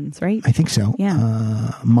Robbins, right? I think so.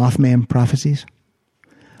 Yeah. Mothman Prophecies.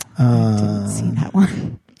 I didn't see that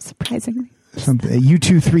one. Surprisingly. Something.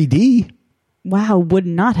 U2 3D. Wow, would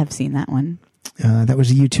not have seen that one. That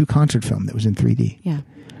was a U2 concert film that was in 3D. Yeah,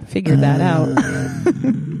 figured that out.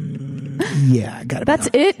 Yeah, That's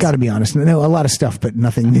it. Got to be honest. No, a lot of stuff, but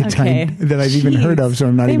nothing that I've even heard of. So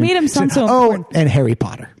I'm not they even. They made him sound so important. And Harry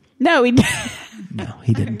Potter. No, he No,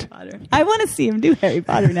 he didn't. I want to see him do Harry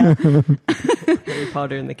Potter now. Harry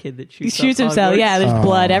Potter and the kid that shoots himself. Yeah, there's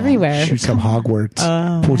blood everywhere. Shoots up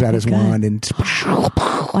Hogwarts. Pulls out his wand and.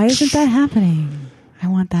 Why isn't that happening? I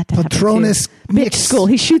want that to Patronus happen too. Bitch school.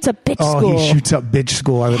 He shoots up bitch school. Oh, he shoots up bitch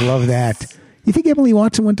school. I would love that. You think Emily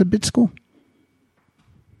Watson went to bitch school?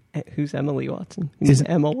 Who's Emily Watson? Is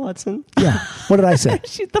Emma Watson? Yeah. What did I say?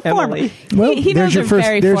 She's the formal. Well, he knows her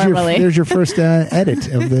very formally. There's your first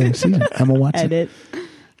edit of the season. Emma Watson. Edit. You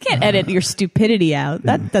can't edit your stupidity out.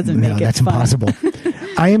 That doesn't make it that's fun. Impossible.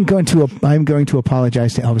 I am going to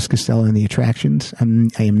apologize to Elvis Costello and the Attractions.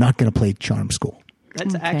 I am not going to play Charm School.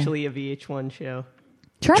 That's actually a VH1 show.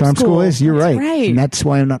 Charm School is. You're that's right. And that's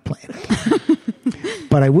why I'm not playing it.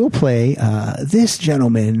 But I will play. This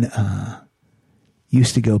gentleman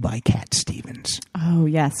used to go by Cat Stevens. Oh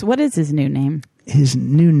yes. What is his new name? His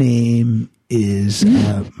new name is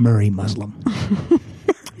Murray Muslim.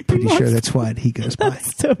 Pretty sure that's what he goes by.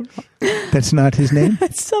 That's so wrong. That's not his name?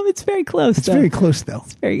 It's very close. It's very close, though.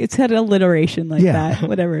 It's had alliteration like that,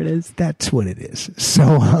 whatever it is. That's what it is. So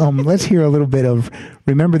let's hear a little bit of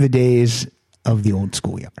Remember the Days of the Old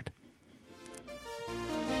Schoolyard.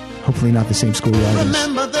 Hopefully not the same schoolyard.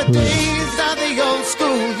 Remember the days of the old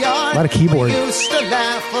schoolyard. A lot of keyboard. We used to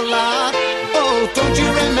laugh a lot. Oh, don't you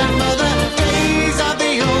remember the days of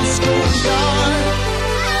the old schoolyard?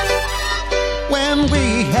 When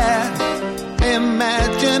we had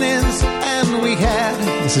imaginings and we had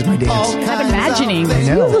This is my dance. I'm imagining. I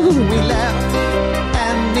know. We laughed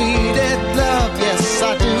and needed love, yes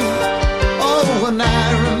I do. Oh, when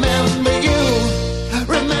I remember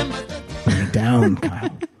you, remember the Bring it down,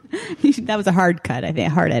 Kyle. That was a hard cut. I think a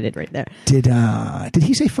hard edit right there. Did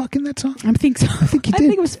he say fuck in that song? I think so. I think he I did.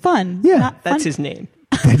 think it was fun. Yeah. Not fun. That's his name.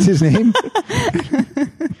 That's his name?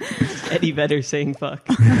 Eddie Vedder saying fuck.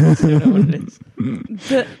 I don't know what it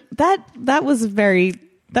is. That was very.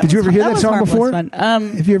 Did you ever hear that was song harmless before? fun.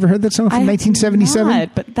 Have you ever heard that song from I have 1977?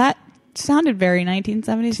 not, but that sounded very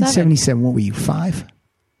 1977. 1977. What were you, 5?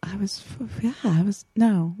 I was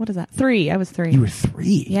no. What is that? 3. I was 3. You were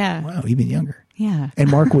 3? Yeah. Wow, even younger. Yeah. And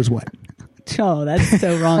Mark was what? Oh, that's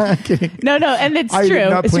so wrong. I'm kidding. No, and it's I true. did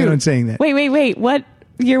not It's plan true. on saying that. Wait. What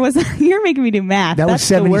year was that? You're making me do math. That was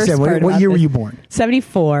That's the worst 77. part What about year were this. you born?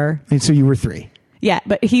 74. And so you were 3. Yeah,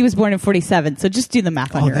 but he was born in 47. So just do the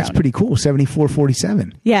math on Oh, your that's own. pretty cool. 74,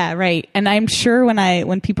 47. Yeah, right. And I'm sure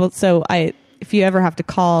if you ever have to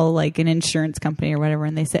call like an insurance company or whatever,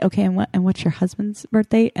 and they say, okay, and what's your husband's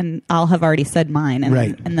birthday? And I'll have already said mine. And,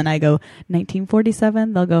 Right. and then I go,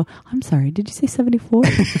 1947. They'll go, I'm sorry, did you say 74?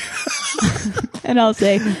 And I'll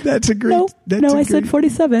say, That's a great. I said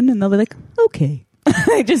 47. And they'll be like, okay.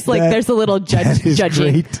 Just like That- there's a little that is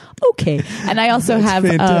judging. great. Okay. And I also That's have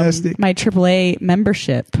fantastic. my AAA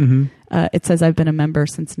membership. Mm-hmm. It says I've been a member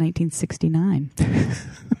since 1969.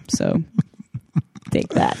 So take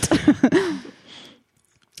that.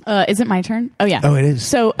 Is it my turn? Oh, yeah. Oh, it is.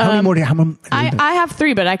 So how many more do you have? I have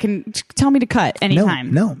 3, but I can tell me to cut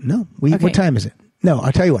anytime. No. Okay. What time is it? No,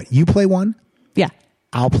 I'll tell you what. You play one. Yeah.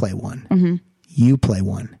 I'll play one. Mm-hmm. You play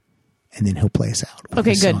one, and then he'll play us out. with Okay,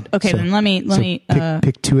 his good. song. Okay, So- then let me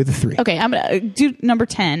pick 2 of the 3. Okay, I'm gonna do number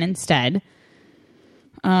 10 instead.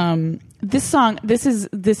 This song, this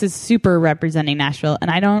is super representing Nashville, and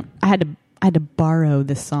I had to borrow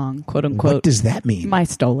this song, quote unquote. What does that mean? I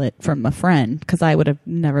stole it from a friend because I would have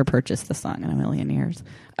never purchased the song in a million years.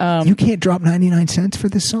 You can't drop 99 cents for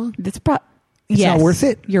this song. It's not worth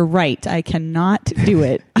it? You're right. I cannot do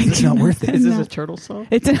it. It's not worth it. Is this a turtle song?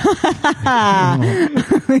 It's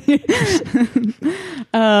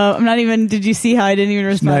I'm not even. Did you see how I didn't even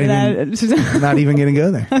respond to that? I'm not even going to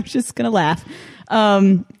go there. I'm just gonna laugh.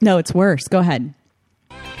 No, it's worse. Go ahead.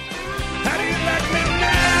 How do you like me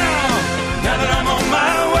now that I'm on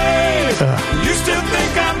my way? You still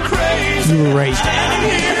think I'm crazy? You were right.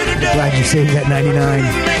 Standing here today, Glad you saved that 99.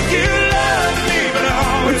 make you love me, but I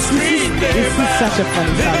always scream This is such a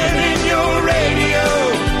funny song. living in your radio.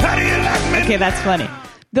 How do you like me? Okay, that's funny.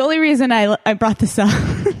 The only reason I brought this up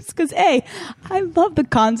is because I love the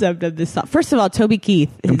concept of this song. First of all, Toby Keith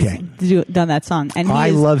has done that song, and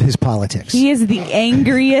I love his politics. he is the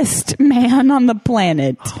angriest man on the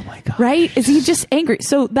planet. Oh my God. Right? Is he just angry?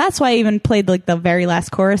 So that's why I even played like the very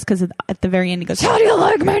last chorus, because at the very end he goes, "How do you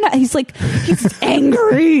like me now?" He's like, he's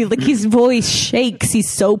angry, like his voice shakes. He's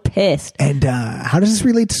so pissed. And how does this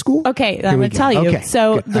relate to school? Okay, Here I'm we going to go. tell you. Okay,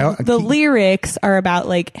 So good. the lyrics are about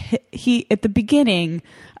like he at the beginning,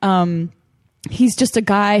 he's just a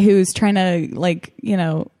guy who's trying to like,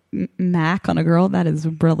 mac on a girl. That is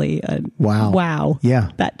really a wow. Yeah.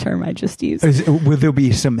 That term I just used. Will there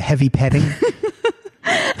be some heavy petting?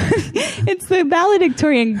 It's the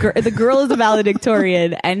valedictorian. The girl is a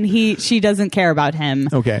valedictorian, and she doesn't care about him.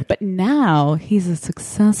 Okay. But now he's a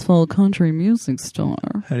successful country music star.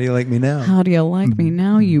 How do you like me now? How do you like me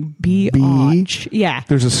now, you biatch? Yeah.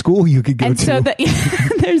 There's a school you could go And to. so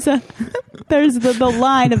there's the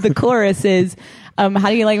line of the chorus is, how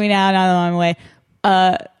do you like me now? Now I'm on my way.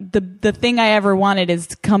 The thing I ever wanted is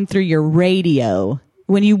to come through your radio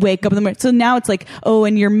when you wake up in the morning. So now it's like, oh,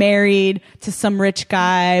 and you're married to some rich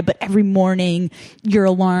guy, but every morning your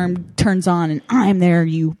alarm turns on and I'm there,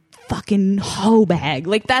 you fucking hoe bag.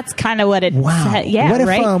 Like that's kind of what it said. Yeah, what if,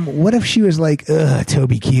 right? what if she was like, ugh,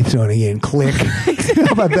 Toby Keith's on again, click.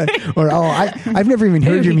 How about that? Or I've never even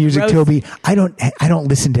heard your music, Gross. Toby. I don't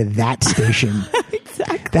listen to that station.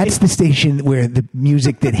 Exactly. That's the station where the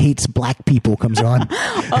music that hates black people comes on.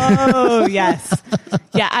 Oh yes,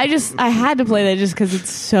 yeah. I had to play that just because it's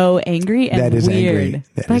so angry and That is weird. angry.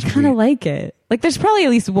 That But I is kind of weird. like it. Like, there's probably at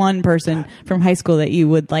least one person from high school that you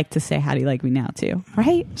would like to say, "How do you like me now?" to,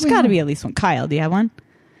 right? There's got to be at least one. Kyle, do you have one?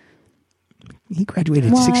 He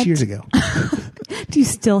graduated What? 6 years ago. Do you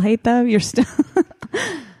still hate them? You're still.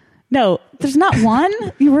 No, there's not one.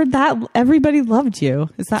 You were that. Everybody loved you.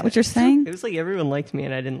 Is that what you're saying? It was like everyone liked me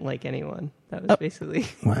and I didn't like anyone. That was basically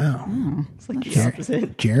Wow. it's like the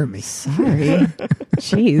opposite. Jeremy. Sorry.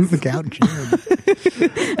 Jeez. Look out, Jeremy.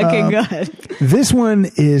 Okay, go ahead. This one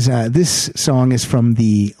is this song is from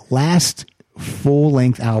the last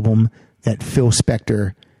full-length album that Phil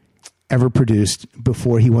Spector ever produced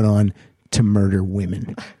before he went on to murder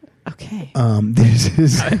women. Okay. This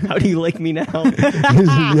is How do you like me now?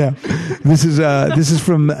 this is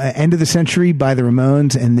from End of the Century by the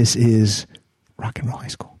Ramones, and this is Rock and Roll High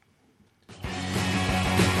School.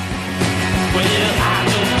 Well, I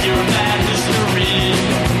know you're a bad history.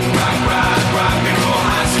 Rock and roll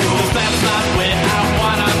high school. 'Cause that's not where I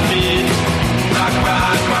wanna be. Rock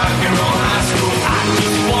and roll high school. I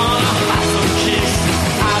just wanna have some kicks.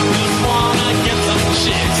 I just wanna get some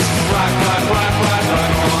chicks. Rock and roll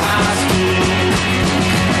high school.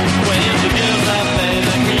 When the girls out there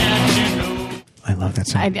that can't you know. I love that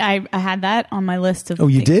song. I had that on my list of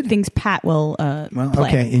you did? things Pat will Well, play.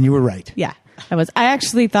 okay, and you were right. Yeah, I was. I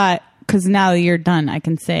actually thought, because now that you're done, I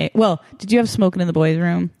can say, well, did you have Smoking in the Boys'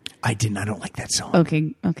 Room? I didn't. I don't like that song.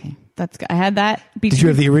 Okay, that's good. I had that. Did you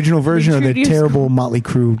have the original version or the Introduce- terrible Motley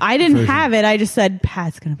Crue? I didn't version? have it. I just said,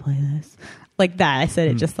 Pat's going to play this. Like that. I said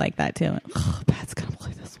it just like that, too. I went, Pat's going to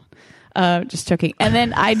play this one. Just joking. And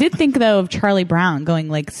then I did think, though, of Charlie Brown going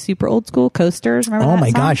like super old school Coasters. Remember that Oh my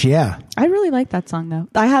song? gosh, yeah. I really like that song, though.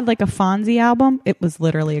 I had like a Fonzie album. It was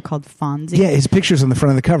literally called Fonzie. Yeah, his picture's on the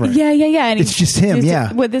front of the cover. Yeah. And It's just him,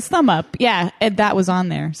 yeah. With his thumb up. Yeah, and that was on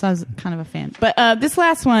there. So I was kind of a fan. But this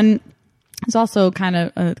last one is also kind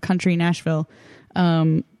of country Nashville.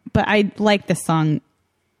 But I like this song.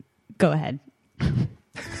 Go ahead.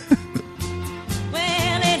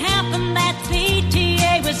 Well, it happened that the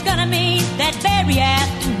PTA was gonna meet that very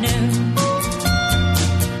afternoon.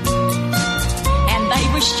 And they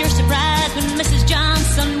were sure surprised when Mrs.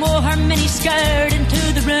 Johnson wore her mini skirt into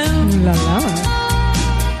the room. La la.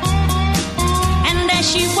 And as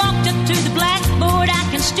she walked up to the blackboard, I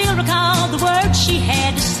can still recall the words she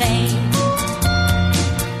had to say.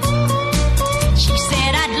 She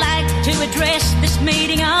said, I'd like to address this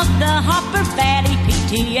meeting of the Hopper Valley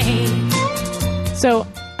PTA. So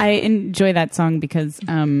I enjoy that song because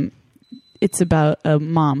it's about a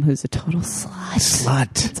mom who's a total slut. It's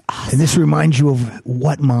awesome. And this reminds you of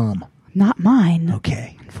what mom? Not mine.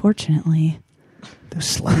 Okay. Unfortunately.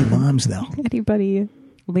 Those slutty moms, though. Anybody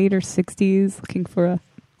later 60s looking for a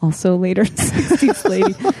also later 60s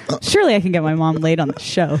lady? Surely I can get my mom laid on the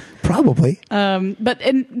show. Probably.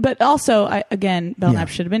 But also, Belknap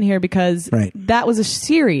should have been here because that was a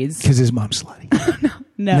series. Because his mom's slutty.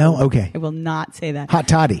 No. No? Okay. I will not say that. Hot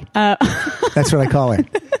toddy. That's what I call her.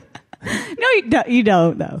 No, you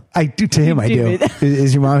don't, though. I do to him. I do.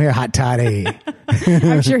 Is your mom here? Hot toddy.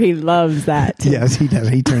 I'm sure he loves that. Too. Yes, he does.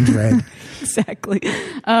 He turns red. Exactly.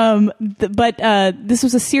 But this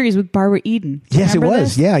was a series with Barbara Eden. Yes, it Remember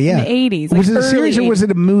was. this? Yeah. In the 80s. Was it a series or 80s. was it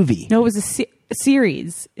a movie? No, it was a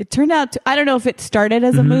series. It turned out to, I don't know if it started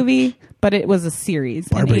as a movie, but it was a series.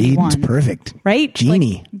 Barbara in 81. Eden's perfect. Right?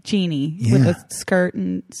 Genie. Like Genie. Yeah. With a skirt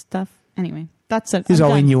and stuff. Anyway, that's it. There's I'm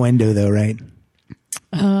all done. innuendo, though, right?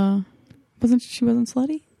 She wasn't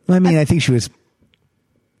slutty? Well, I mean, I think she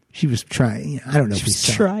was trying. I don't know if we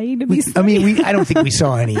saw. Trying to be slutty. I mean, I don't think we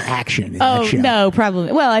saw any action in that show. No,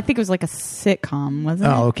 probably. Well, I think it was like a sitcom,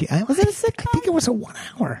 wasn't it? Oh, okay. Was it a sitcom? I think it was a 1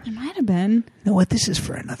 hour. It might have been. No, what? This is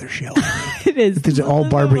for another show. It is. This is an all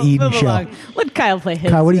Barbara Eden Move show. along. Let Kyle play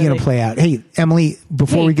his. Kyle, what are you going to silly. play out? Hey, Emily,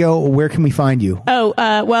 before we go, where can we find you? Oh,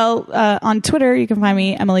 on Twitter, you can find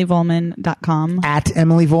me, EmilyVolman.com. At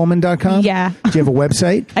EmilyVolman.com? Yeah. Do you have a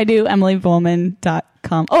website? I do,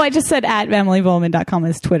 EmilyVolman.com. Oh, I just said at EmilyVolman.com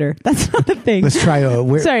is Twitter. That's not a thing. Let's try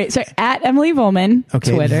Sorry. At Emily Volman,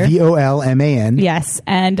 Okay, Twitter. VOLMAN. Yes,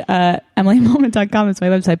 and EmilyVolman.com is my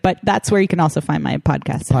website, but that's where you can also find my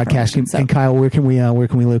podcast. Podcasting. So, And Kyle, where can we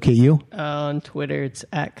locate you? On Twitter, it's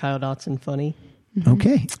at Kyle Dotson Funny.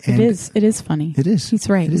 Okay. it is funny. It is. He's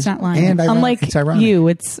right. It He's is. not lying. And Unlike it's ironic. you,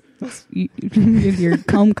 it's you're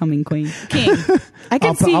homecoming queen. King. I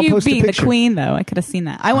could see I'll you post a being the picture. queen, though. I could have seen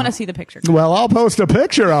that. I want to see the picture. Well, I'll post a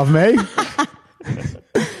picture of me.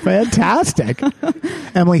 Fantastic.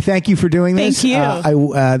 Emily, thank you for doing this. Thank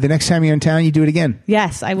you. The next time you're in town, you do it again.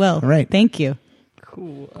 Yes, I will. All right. Thank you.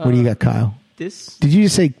 Cool. What do you got, Kyle? This. Did you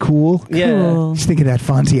just say cool? Yeah. Cool. Just think of that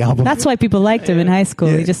Fonzie album. That's why people liked him in high school.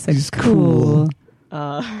 Yeah, He just said he's cool.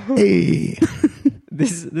 Hey.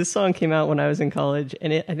 This song came out when I was in college,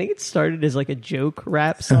 and I think it started as like a joke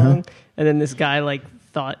rap song, and then this guy like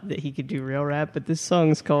thought that he could do real rap. But this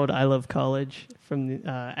song's called "I Love College" from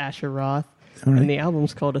Asher Roth, All right. and the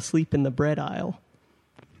album's called "Asleep in the Bread Aisle."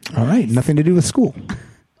 All right. Nothing to do with school.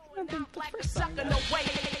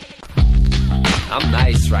 I'm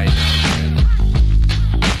nice right now.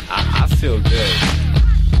 I feel good.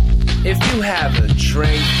 If you have a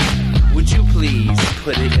drink, would you please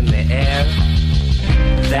put it in the air?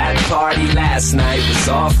 That party last night was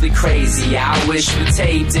awfully crazy. I wish we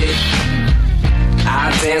taped it. I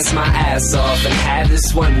danced my ass off and had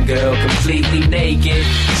this one girl completely naked.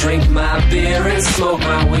 Drink my beer and smoke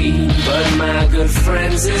my weed, but my good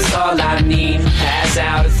friends is all I need. Pass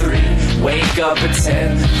out at 3, wake up at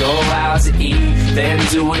 10, go out to eat, then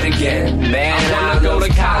do it again. Man, I wanna go to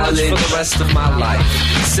college for the rest of my life.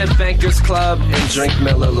 Sip Bankers Club and drink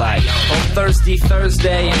Miller Lite. On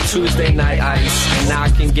Thursday and Tuesday night ice, and I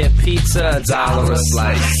can get pizza $1 a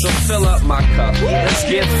slice. So fill up my cup, let's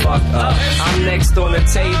get fucked up. I'm next on the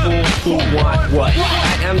table, who want what?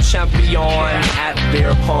 I am champion at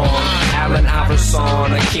beer pong. Allen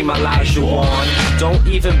Iverson, Akeem Olajuwon. Don't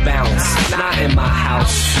even bounce, not in my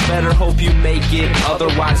house. Better hope you make it,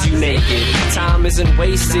 otherwise you naked. Time isn't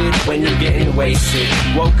wasted when you're getting wasted.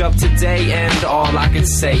 Woke up today and all I can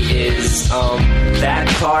say is, that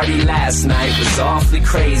party last night was awfully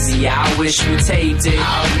crazy. I wish we taped it.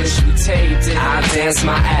 I danced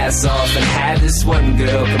my ass off and had this one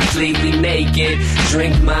girl completely naked.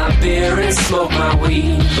 Drink my beer and smoke my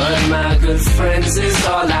weed, but my good friends is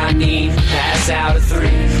all I need. Pass out at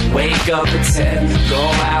 3, wake up at 10, go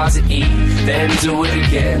out to eat, then do it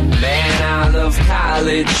again. Man, I love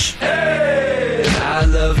college. Hey, I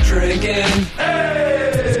love drinking.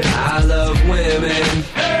 Hey, I love women.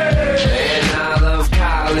 Hey, and I love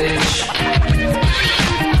college.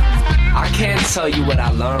 I can't tell you what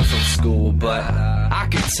I learned from school, but I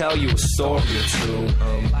can tell you a story or two.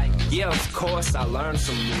 Yeah, of course I learned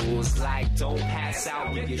some rules, like don't pass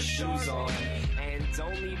out with your shoes on, and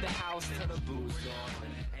don't leave the house till the booze gone.